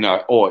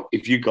 or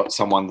if you got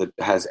someone that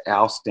has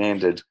our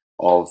standard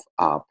of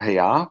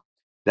PR,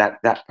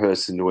 that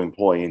person to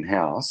employ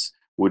in-house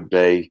would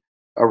be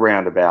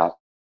around about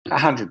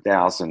 $100,000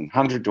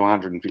 to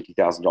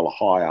 $150,000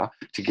 higher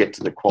to get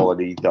to the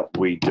quality that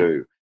we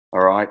do.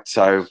 All right.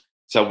 So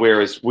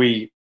whereas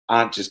we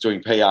aren't just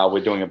doing PR,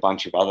 we're doing a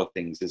bunch of other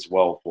things as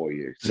well for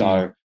you.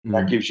 So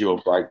that gives you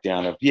a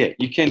breakdown of,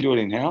 you can do it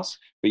in-house,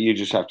 but you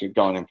just have to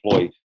go and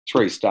employ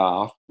 3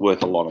 staff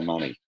worth a lot of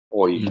money,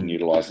 or you can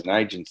utilize an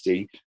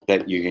agency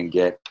that you can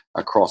get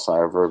a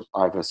crossover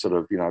over sort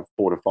of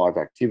 4 to 5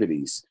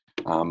 activities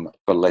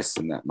for less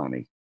than that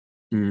money.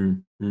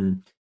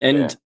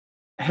 And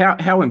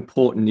how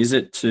important is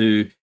it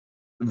to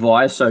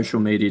via social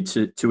media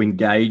to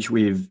engage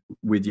with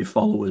your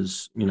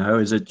followers?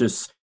 Is it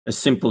just as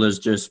simple as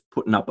just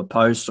putting up a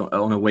post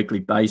on a weekly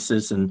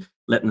basis and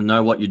letting them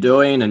know what you're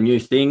doing and new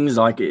things?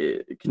 Like,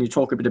 can you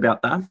talk a bit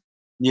about that?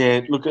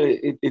 Yeah, look,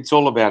 it's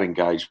all about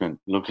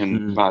engagement.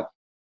 But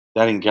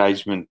that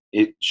engagement,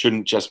 it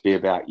shouldn't just be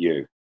about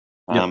you.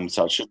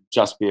 So it shouldn't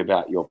just be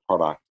about your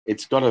product.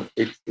 It's got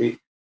to.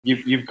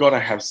 You've got to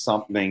have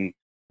something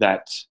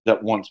that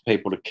wants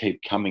people to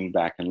keep coming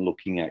back and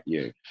looking at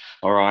you.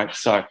 All right.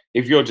 So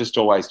if you're just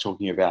always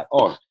talking about,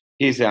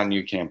 here's our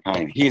new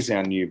campaign, here's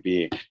our new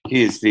beer,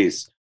 here's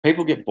this,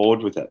 people get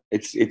bored with it.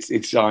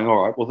 It's going,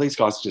 all right, well, these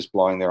guys are just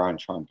blowing their own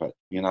trumpet,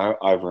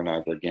 over and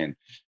over again.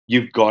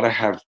 You've got to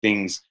have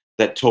things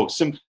that talk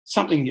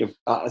something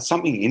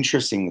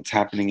interesting that's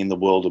happening in the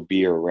world of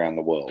beer around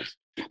the world,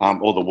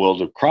 or the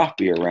world of craft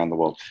beer around the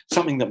world.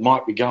 Something that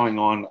might be going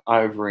on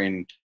over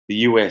in the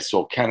US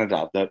or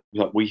Canada that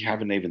we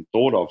haven't even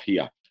thought of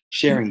here.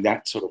 Sharing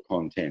that sort of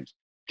content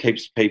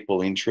keeps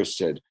people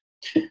interested.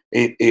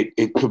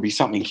 It could be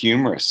something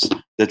humorous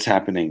that's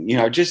happening.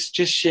 Just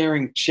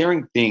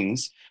sharing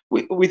things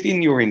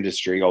within your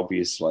industry,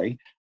 obviously,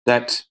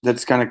 that's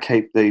going to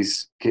keep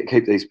these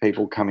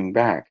people coming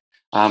back.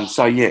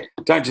 So yeah,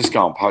 don't just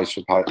go and post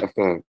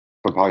for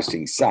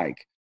posting's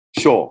sake.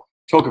 Sure,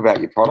 talk about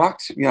your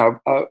product.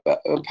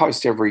 A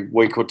post every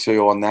week or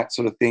two on that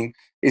sort of thing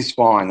is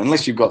fine,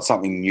 unless you've got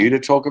something new to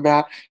talk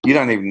about. You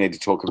don't even need to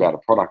talk about a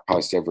product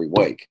post every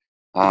week.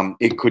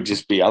 It could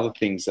just be other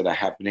things that are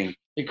happening.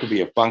 It could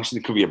be a function.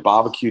 It could be a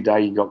barbecue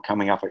day you got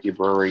coming up at your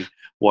brewery,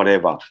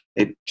 whatever.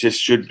 It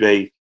just should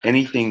be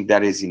anything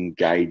that is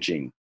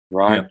engaging,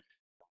 right?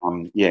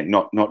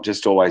 Not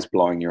just always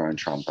blowing your own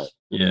trumpet.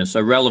 Yeah,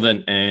 so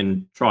relevant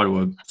and try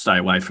to stay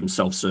away from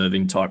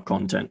self-serving type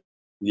content.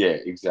 Yeah,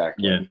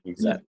 exactly. Yeah,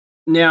 exactly.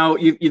 Now,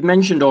 you've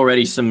mentioned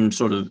already some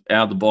sort of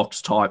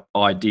out-of-the-box type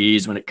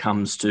ideas when it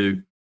comes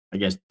to, I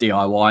guess,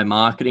 DIY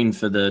marketing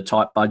for the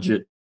tight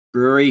budget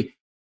brewery.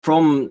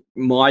 From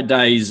my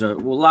days,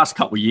 last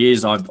couple of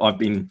years, I've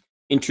been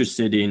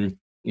interested in,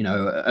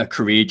 a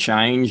career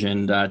change,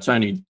 and it's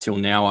only till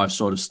now I've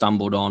sort of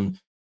stumbled on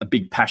a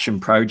big passion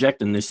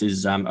project, and this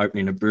is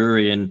opening a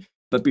brewery.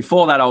 But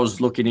before that, I was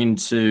looking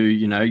into,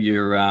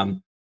 your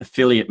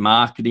affiliate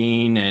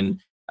marketing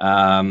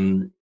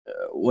and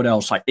what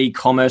else, like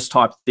e-commerce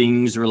type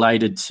things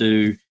related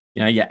to,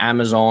 your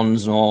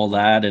Amazons and all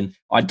that. And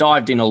I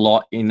dived in a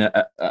lot in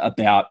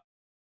about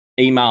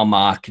email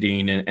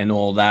marketing and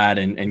all that,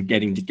 and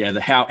getting together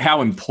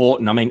how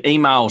important. I mean,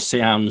 email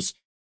sounds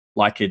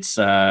like it's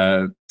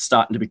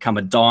starting to become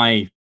a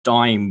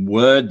dying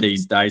word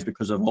these days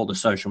because of all the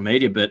social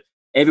media, but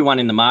everyone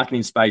in the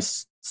marketing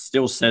space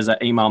still says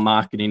that email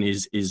marketing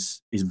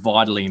is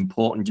vitally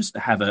important, just to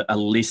have a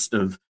list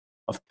of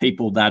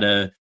people that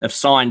have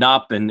signed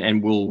up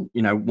and will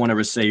want to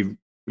receive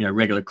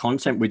regular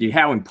content with you.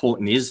 How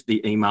important is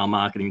the email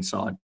marketing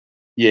side?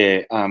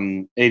 Yeah,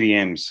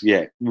 EDMs,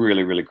 yeah,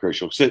 really, really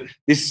crucial. So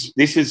this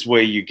is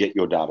where you get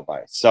your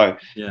database. So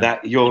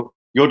that your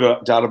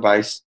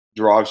database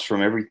derives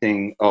from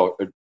everything. Oh,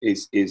 it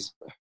is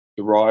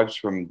derives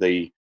from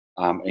the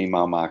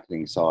email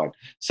marketing side.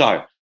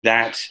 So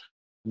that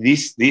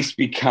this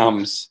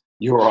becomes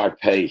your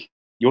IP,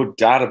 your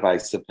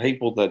database, the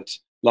people that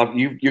love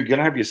you. You're going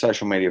to have your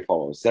social media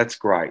followers. That's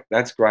great.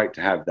 That's great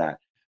to have that.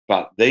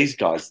 But these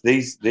guys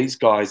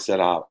that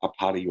are a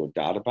part of your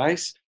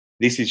database,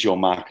 this is your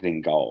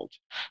marketing gold.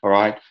 All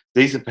right.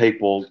 These are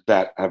people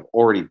that have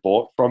already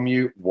bought from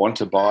you, want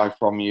to buy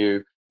from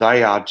you.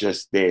 They are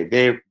just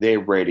there. They're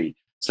ready.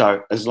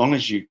 So as long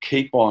as you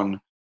keep on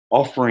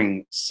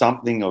offering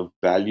something of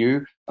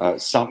value,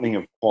 something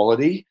of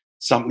quality,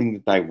 something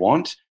that they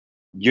want,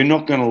 you're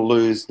not going to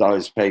lose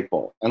those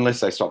people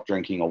unless they stop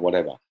drinking or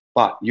whatever.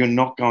 But you're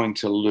not going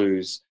to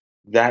lose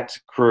that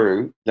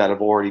crew that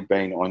have already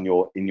been in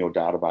your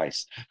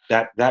database.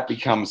 That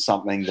becomes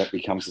something that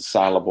becomes a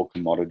saleable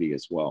commodity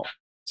as well.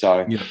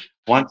 So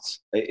once,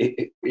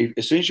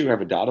 as soon as you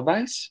have a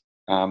database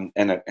and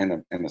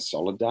a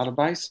solid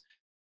database,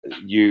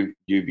 you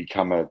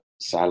become a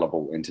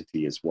saleable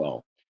entity as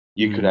well.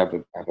 You could have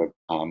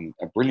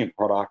a brilliant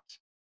product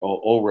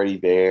already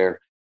there,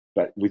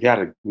 but without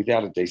a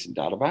decent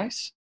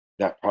database,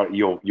 that product,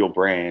 your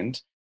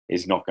brand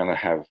is not going to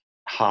have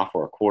half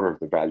or a quarter of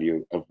the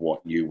value of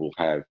what you will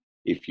have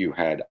if you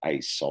had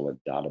a solid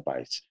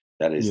database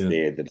that is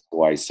there, that's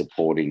always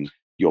supporting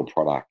your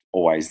product,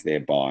 always there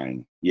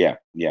buying.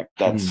 That's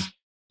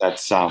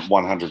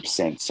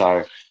 100%.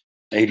 So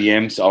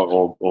EDMs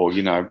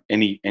or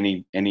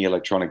any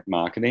electronic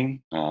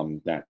marketing,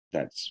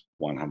 that's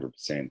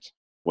 100%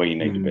 where you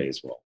need to be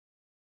as well.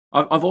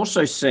 I've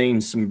also seen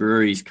some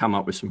breweries come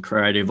up with some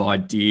creative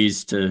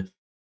ideas to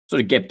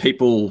sort of get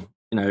people,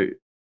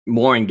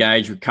 more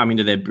engaged with coming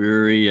to their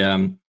brewery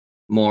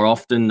more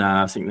often.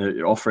 I think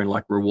they're offering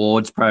like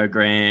rewards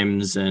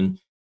programs and,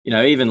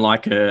 even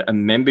like a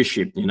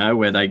membership,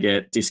 where they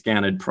get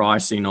discounted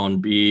pricing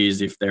on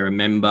beers if they're a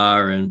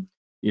member. And,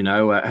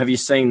 have you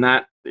seen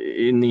that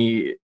in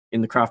the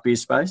craft beer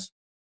space?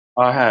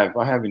 I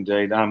have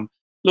indeed.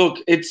 Look,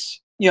 it's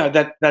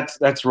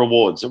that's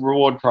rewards, a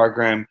reward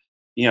program.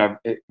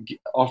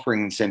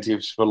 Offering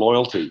incentives for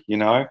loyalty.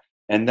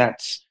 And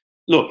that's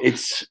look.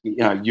 It's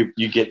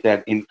you get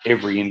that in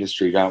every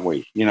industry, don't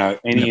we?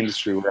 Any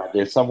industry out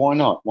there. So why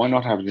not? Why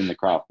not have it in the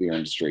craft beer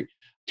industry?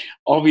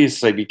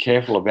 Obviously, be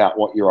careful about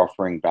what you're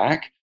offering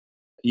back.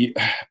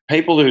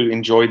 People who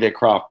enjoy their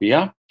craft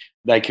beer,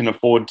 they can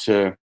afford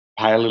to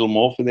pay a little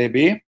more for their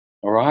beer.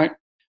 All right,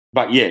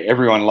 but yeah,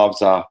 everyone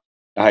loves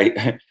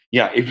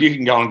if you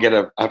can go and get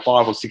a $5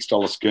 or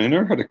 $6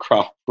 schooner at a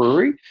craft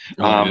brewery,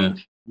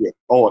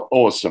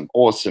 awesome.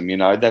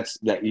 That's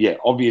that. Yeah,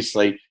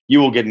 obviously you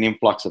will get an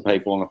influx of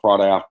people on a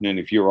Friday afternoon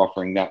if you're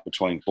offering that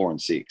between 4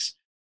 and 6.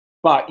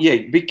 But yeah,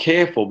 be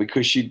careful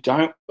because you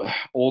don't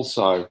want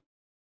to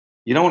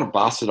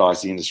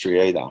bastardize the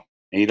industry either,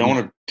 and you don't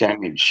want to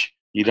damage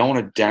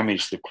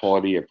the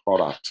quality of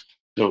product.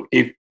 Look,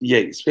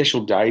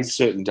 special days,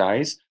 certain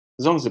days,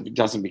 as long as it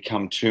doesn't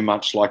become too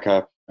much like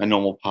a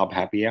normal pub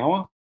happy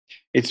hour,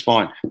 it's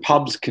fine.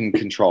 Pubs can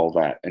control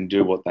that and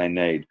do what they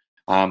need.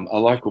 A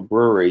local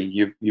brewery,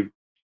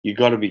 you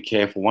got to be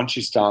careful. Once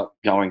you start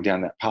going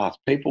down that path,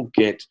 people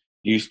get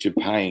used to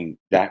paying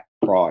that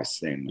price.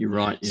 Then you're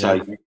right. Yeah. So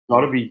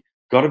you've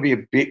got to be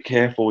a bit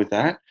careful with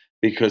that,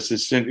 because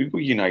as soon,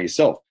 you know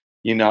yourself,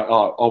 you know,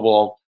 oh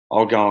well,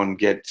 I'll go and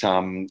get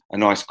a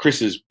nice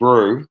Chris's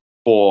brew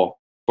for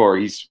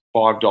his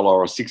 $5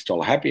 or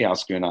 $6 happy hour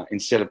schooner,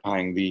 instead of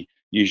paying the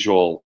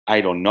usual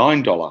 $8 or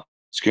 $9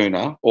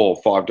 schooner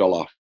or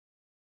 $5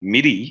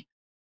 midi.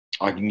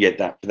 I can get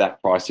that for that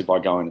price if I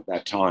go in at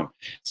that time.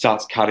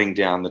 Starts cutting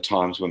down the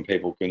times when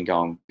people can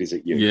go and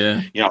visit you.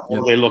 Yeah. You know,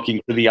 or they're looking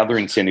for the other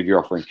incentive you're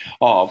offering.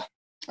 Oh,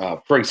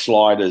 free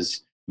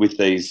sliders with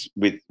these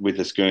with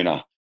a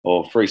schooner,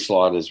 or free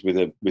sliders with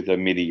a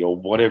midi, or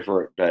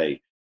whatever it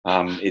be.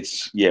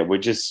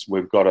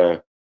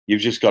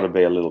 You've just got to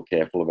be a little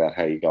careful about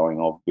how you're going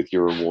on with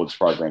your rewards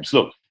programs.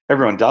 Look,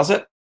 everyone does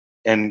it,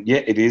 and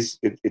yeah,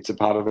 it's a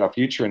part of our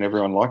future, and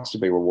everyone likes to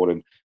be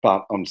rewarded.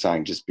 But I'm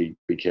saying, just be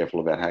careful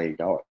about how you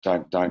go it.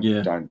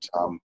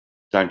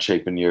 Don't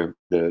cheapen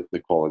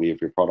the quality of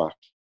your product.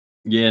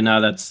 Yeah, no,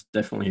 that's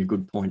definitely a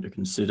good point to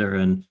consider.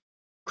 And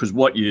because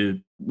what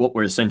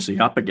we're essentially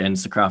up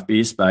against, the craft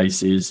beer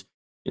space, is,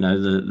 you know,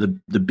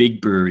 the big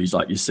breweries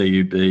like your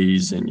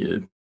CUBs and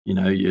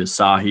your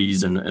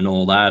Sahis and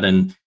all that.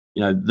 And,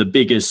 you know, the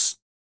biggest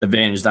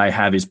advantage they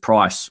have is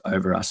price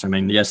over us. I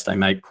mean, yes, they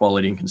make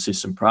quality and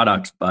consistent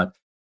products, but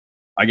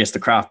I guess the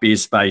craft beer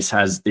space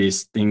has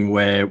this thing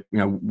where, you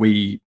know,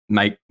 we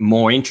make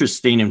more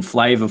interesting and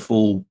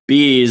flavorful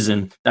beers,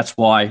 and that's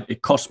why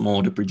it costs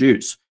more to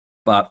produce.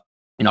 But,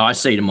 you know, I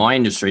see it in my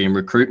industry in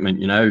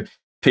recruitment, you know,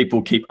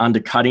 people keep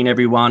undercutting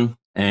everyone,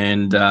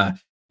 and,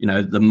 you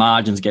know, the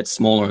margins get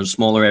smaller and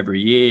smaller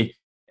every year.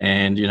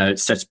 And, you know, it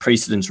sets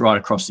precedents right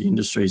across the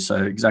industry.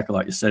 So exactly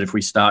like you said, if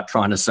we start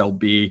trying to sell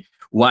beer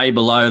way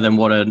below than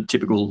what a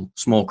typical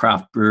small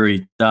craft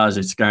brewery does,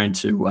 it's going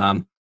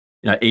to,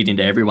 eat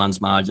into everyone's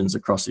margins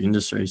across the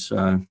industry.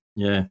 So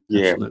yeah,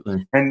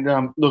 absolutely.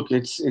 And look,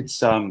 it's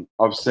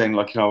I've seen,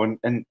 like, you know,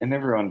 and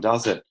everyone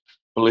does it.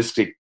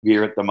 Ballistic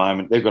Beer at the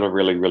moment, they've got a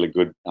really, really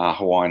good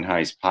Hawaiian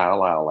Haze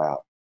Pale Ale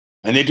out,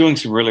 and they're doing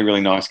some really, really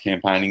nice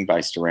campaigning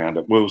based around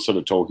it. We were sort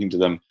of talking to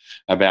them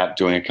about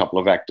doing a couple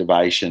of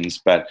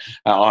activations, but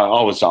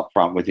I was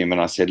upfront with him,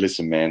 and I said,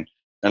 listen, man,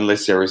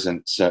 unless there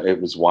isn't,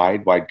 it was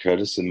Wade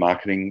Curtis, the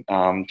marketing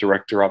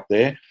director up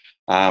there.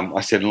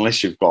 I said,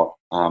 unless you've got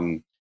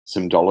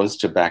some dollars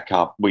to back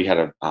up. We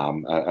had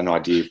an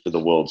idea for the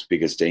world's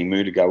biggest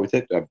emu to go with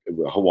it, a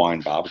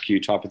Hawaiian barbecue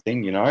type of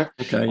thing, you know,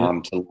 Okay.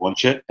 to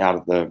launch it out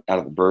of the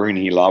brewery, and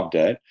he loved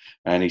it.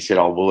 And he said,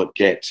 "Oh, will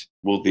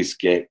this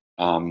get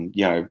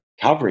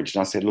coverage?"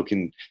 And I said, "Look,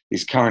 in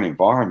this current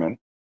environment,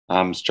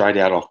 straight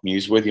out off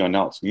Newsworthy, I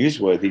know it's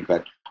newsworthy,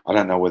 but I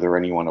don't know whether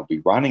anyone will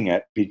be running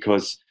it,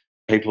 because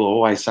people are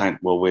always saying,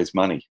 well, where's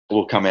money?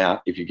 We'll come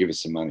out if you give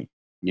us some money,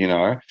 you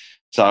know."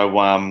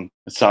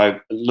 So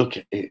look.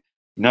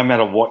 No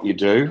matter what you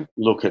do,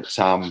 look at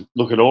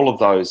all of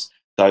those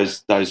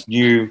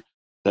new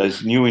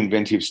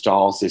inventive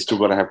styles. They're still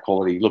got to have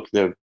quality. Look,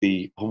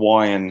 the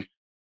Hawaiian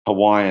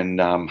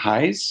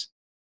Haze.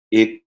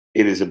 It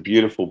is a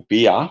beautiful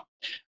beer,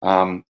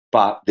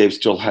 but they've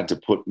still had to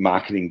put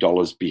marketing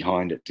dollars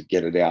behind it to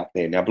get it out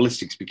there. Now,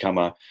 Ballistic's become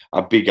a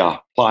bigger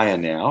player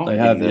now. They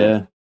have,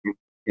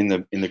 in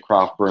the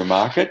craft brew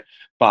market.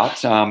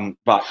 But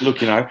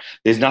look, you know,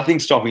 there's nothing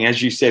stopping,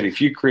 as you said,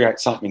 if you create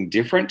something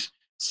different,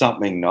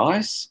 something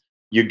nice,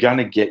 you're going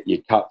to get your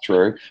cut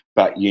through,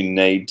 but you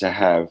need to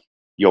have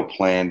your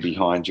plan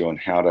behind you on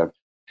how to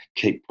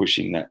keep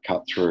pushing that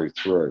cut through.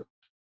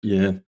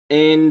 Yeah.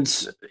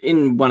 And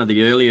in one of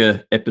the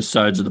earlier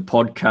episodes of the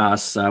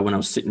podcast, when I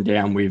was sitting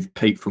down with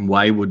Pete from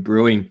Wayward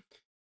Brewing,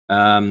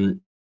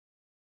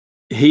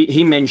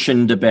 he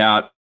mentioned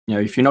about, you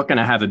know, if you're not going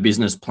to have a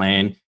business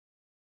plan,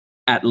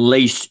 at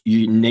least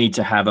you need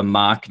to have a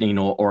marketing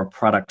or a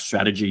product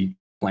strategy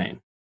plan.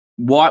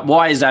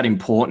 Why is that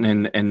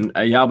important? And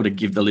are you able to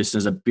give the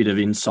listeners a bit of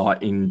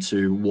insight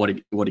into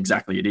what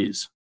exactly it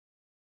is?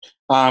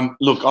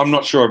 Look, I'm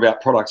not sure about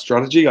product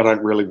strategy. I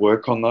don't really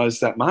work on those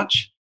that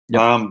much.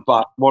 Yep.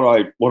 But what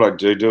I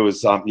do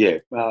is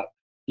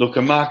look,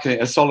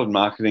 a solid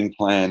marketing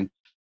plan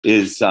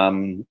is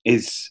something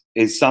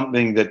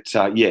that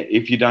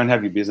if you don't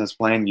have your business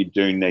plan, you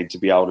do need to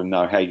be able to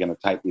know how you're going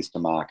to take this to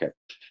market.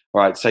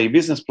 Right, so your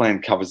business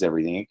plan covers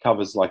everything. It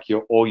covers like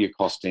all your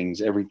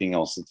costings, everything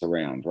else that's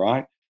around,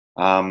 right?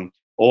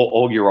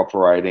 All your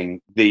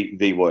operating,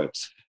 the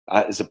works.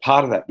 As a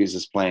part of that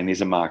business plan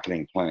is a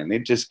marketing plan.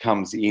 It just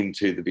comes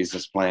into the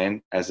business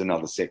plan as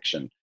another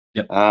section.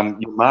 Yep.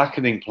 Your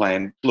marketing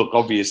plan, look,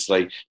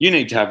 obviously, you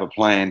need to have a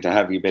plan to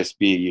have your best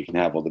beer you can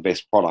have, or the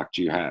best product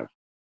you have,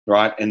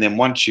 right? And then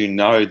once you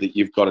know that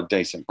you've got a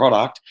decent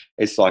product,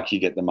 it's like you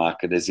get the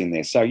marketers in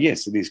there. So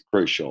yes, it is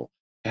crucial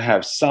to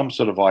have some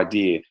sort of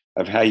idea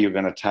of how you're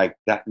going to take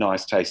that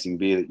nice tasting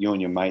beer that you and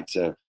your mates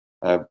are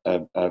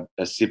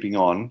sipping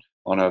on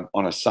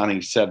a sunny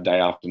Saturday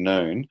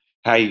afternoon.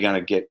 How are you going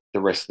to get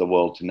the rest of the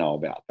world to know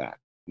about that?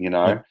 You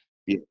know,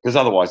 because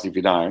otherwise, if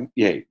you don't,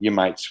 your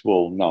mates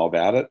will know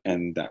about it,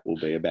 and that will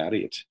be about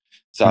it.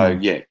 So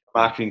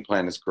marketing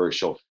plan is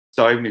crucial.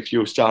 So even if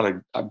you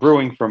started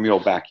brewing from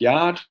your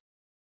backyard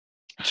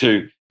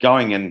to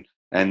going and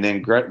and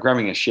then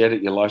grabbing a shed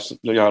at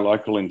your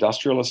local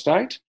industrial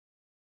estate,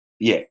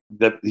 yeah,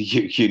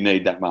 you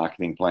need that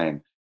marketing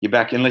plan. You're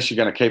back, unless you're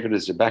going to keep it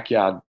as a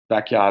backyard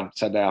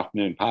Saturday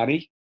afternoon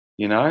party,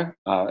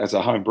 as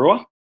a home brewer.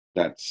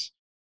 That's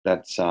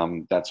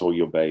all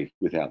you'll be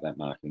without that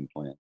marketing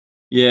plan.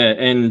 Yeah,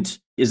 and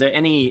is there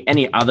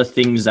any other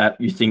things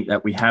that you think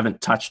that we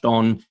haven't touched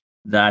on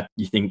that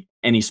you think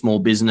any small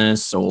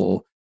business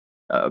or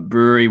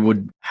brewery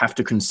would have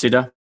to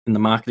consider in the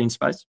marketing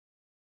space?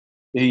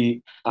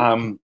 The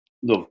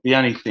the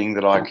only thing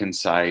that I can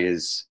say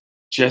is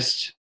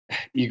just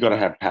you got to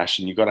have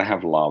passion. You got to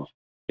have love.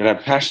 You got to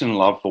have passion and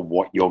love for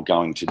what you're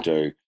going to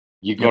do.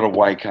 You got to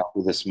wake up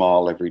with a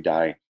smile every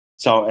day.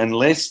 So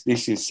unless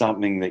this is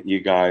something that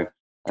you go,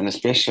 and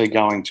especially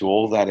going to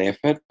all that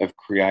effort of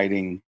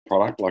creating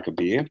product like a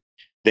beer,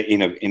 that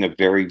in a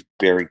very,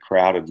 very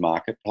crowded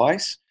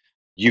marketplace,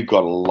 you've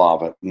got to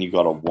love it and you've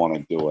got to want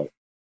to do it.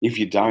 If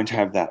you don't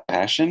have that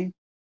passion,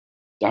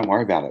 don't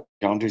worry about it.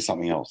 Go and do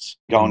something else.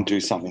 Go and do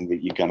something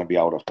that you're going to be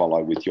able to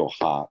follow with your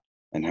heart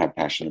and have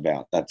passion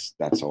about. That's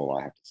all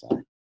I have to say.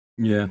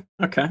 Yeah.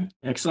 Okay.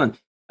 Excellent.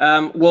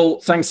 Well,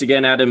 thanks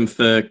again, Adam,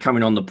 for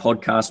coming on the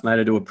podcast, mate.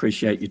 I do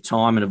appreciate your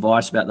time and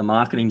advice about the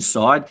marketing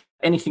side.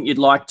 Anything you'd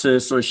like to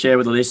sort of share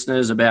with the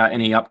listeners about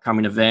any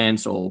upcoming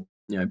events or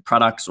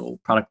products or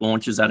product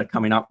launches that are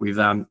coming up with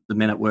the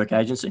Men at Work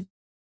agency?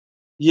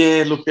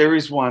 Yeah, look, there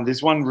is one.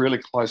 There's one really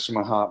close to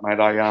my heart, mate.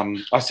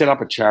 I set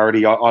up a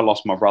charity. I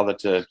lost my brother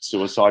to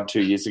suicide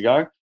 2 years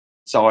ago.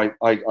 So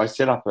I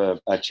set up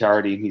a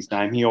charity in his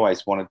name. He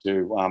always wanted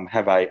to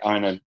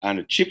own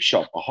a chip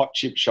shop, a hot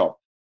chip shop.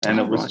 And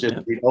it was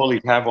all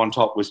he'd have on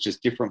top was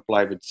just different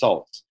flavored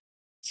salts.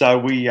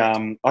 So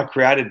I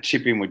created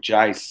Chipping with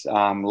Jace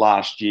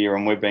last year,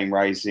 and we've been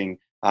raising.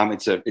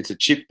 It's a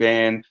chip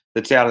van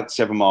that's out at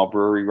 7 Mile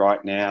Brewery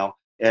right now,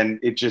 and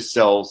it just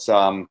sells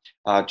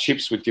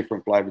chips with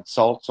different flavored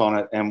salts on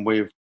it. And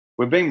we've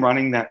been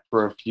running that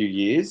for a few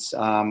years,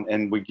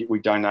 and we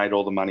donate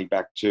all the money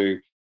back to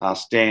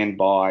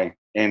Standby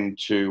and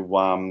to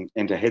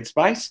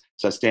Headspace.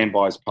 So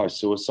Standby is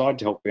post-suicide,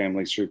 to help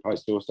families through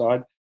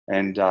post-suicide,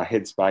 and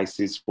Headspace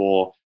is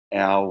for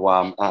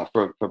our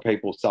for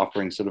people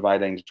suffering sort of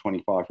 18 to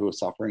 25 who are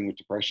suffering with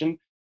depression.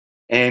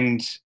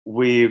 And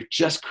we've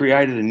just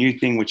created a new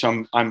thing which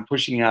I'm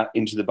pushing out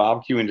into the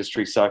barbecue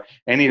industry. So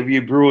any of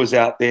you brewers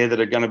out there that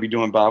are going to be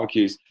doing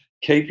barbecues,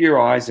 keep your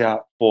eyes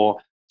out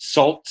for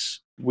salts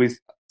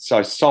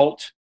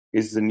Salt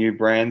is the new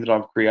brand that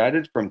I've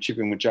created from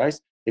Chipping with Jace.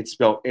 It's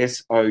spelled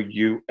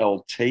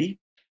SOULT.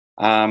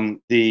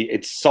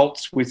 It's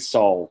salts with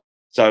soul.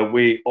 So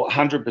we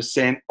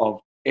 100%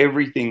 of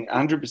everything,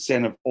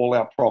 100% of all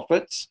our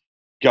profits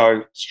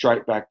go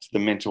straight back to the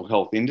mental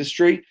health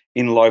industry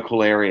in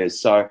local areas.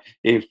 So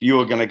if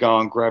you are going to go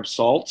and grab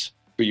salt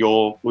for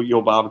your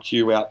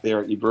barbecue out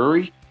there at your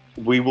brewery,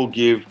 we will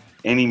give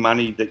any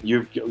money that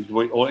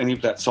or any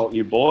of that salt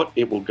you bought,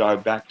 it will go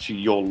back to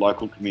your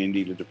local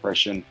community to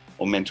depression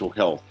or mental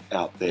health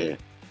out there.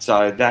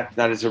 So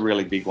that is a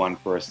really big one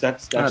for us.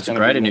 That's a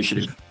great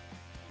initiative.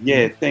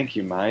 Yeah, thank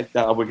you, mate.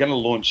 We're going to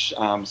launch.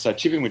 So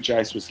Chipping with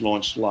Jace was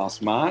launched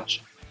last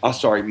March.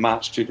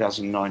 March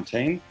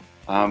 2019.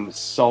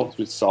 Salt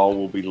with Soul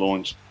will be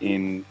launched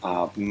in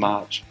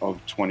March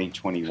of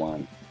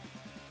 2021.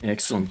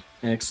 Excellent.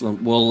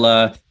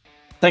 Well,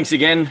 thanks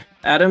again,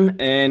 Adam,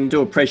 and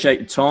do appreciate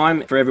your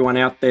time. For everyone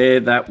out there,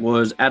 that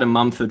was Adam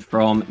Mumford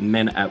from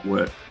Men at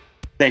Work.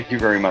 Thank you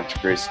very much,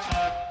 Chris.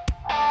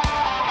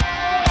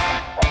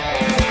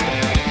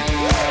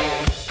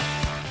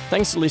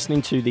 Thanks for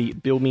listening to the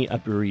Build Me a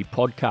Brewery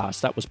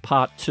podcast. That was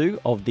part 2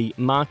 of the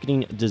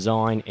marketing,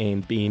 design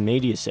and beer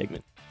media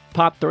segment.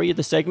 Part 3 of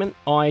the segment,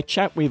 I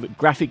chat with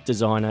graphic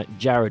designer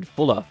Jared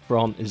Fuller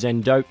from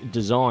Zendoke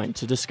Design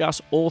to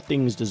discuss all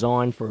things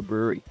design for a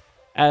brewery.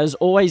 As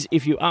always,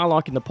 if you are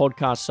liking the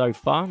podcast so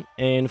far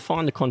and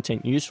find the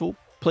content useful,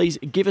 please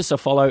give us a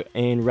follow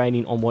and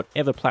rating on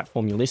whatever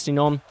platform you're listening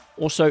on.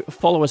 Also,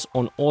 follow us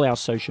on all our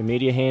social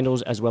media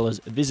handles, as well as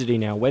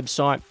visiting our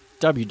website,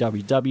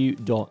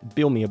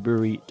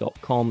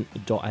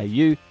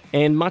 www.buildmeabrewery.com.au,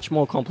 and much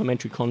more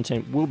complimentary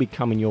content will be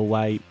coming your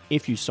way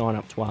if you sign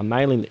up to our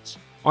mailing list.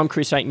 I'm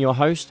Chris Ayton, your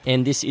host,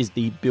 and this is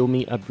the Build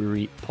Me a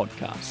Brewery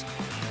podcast.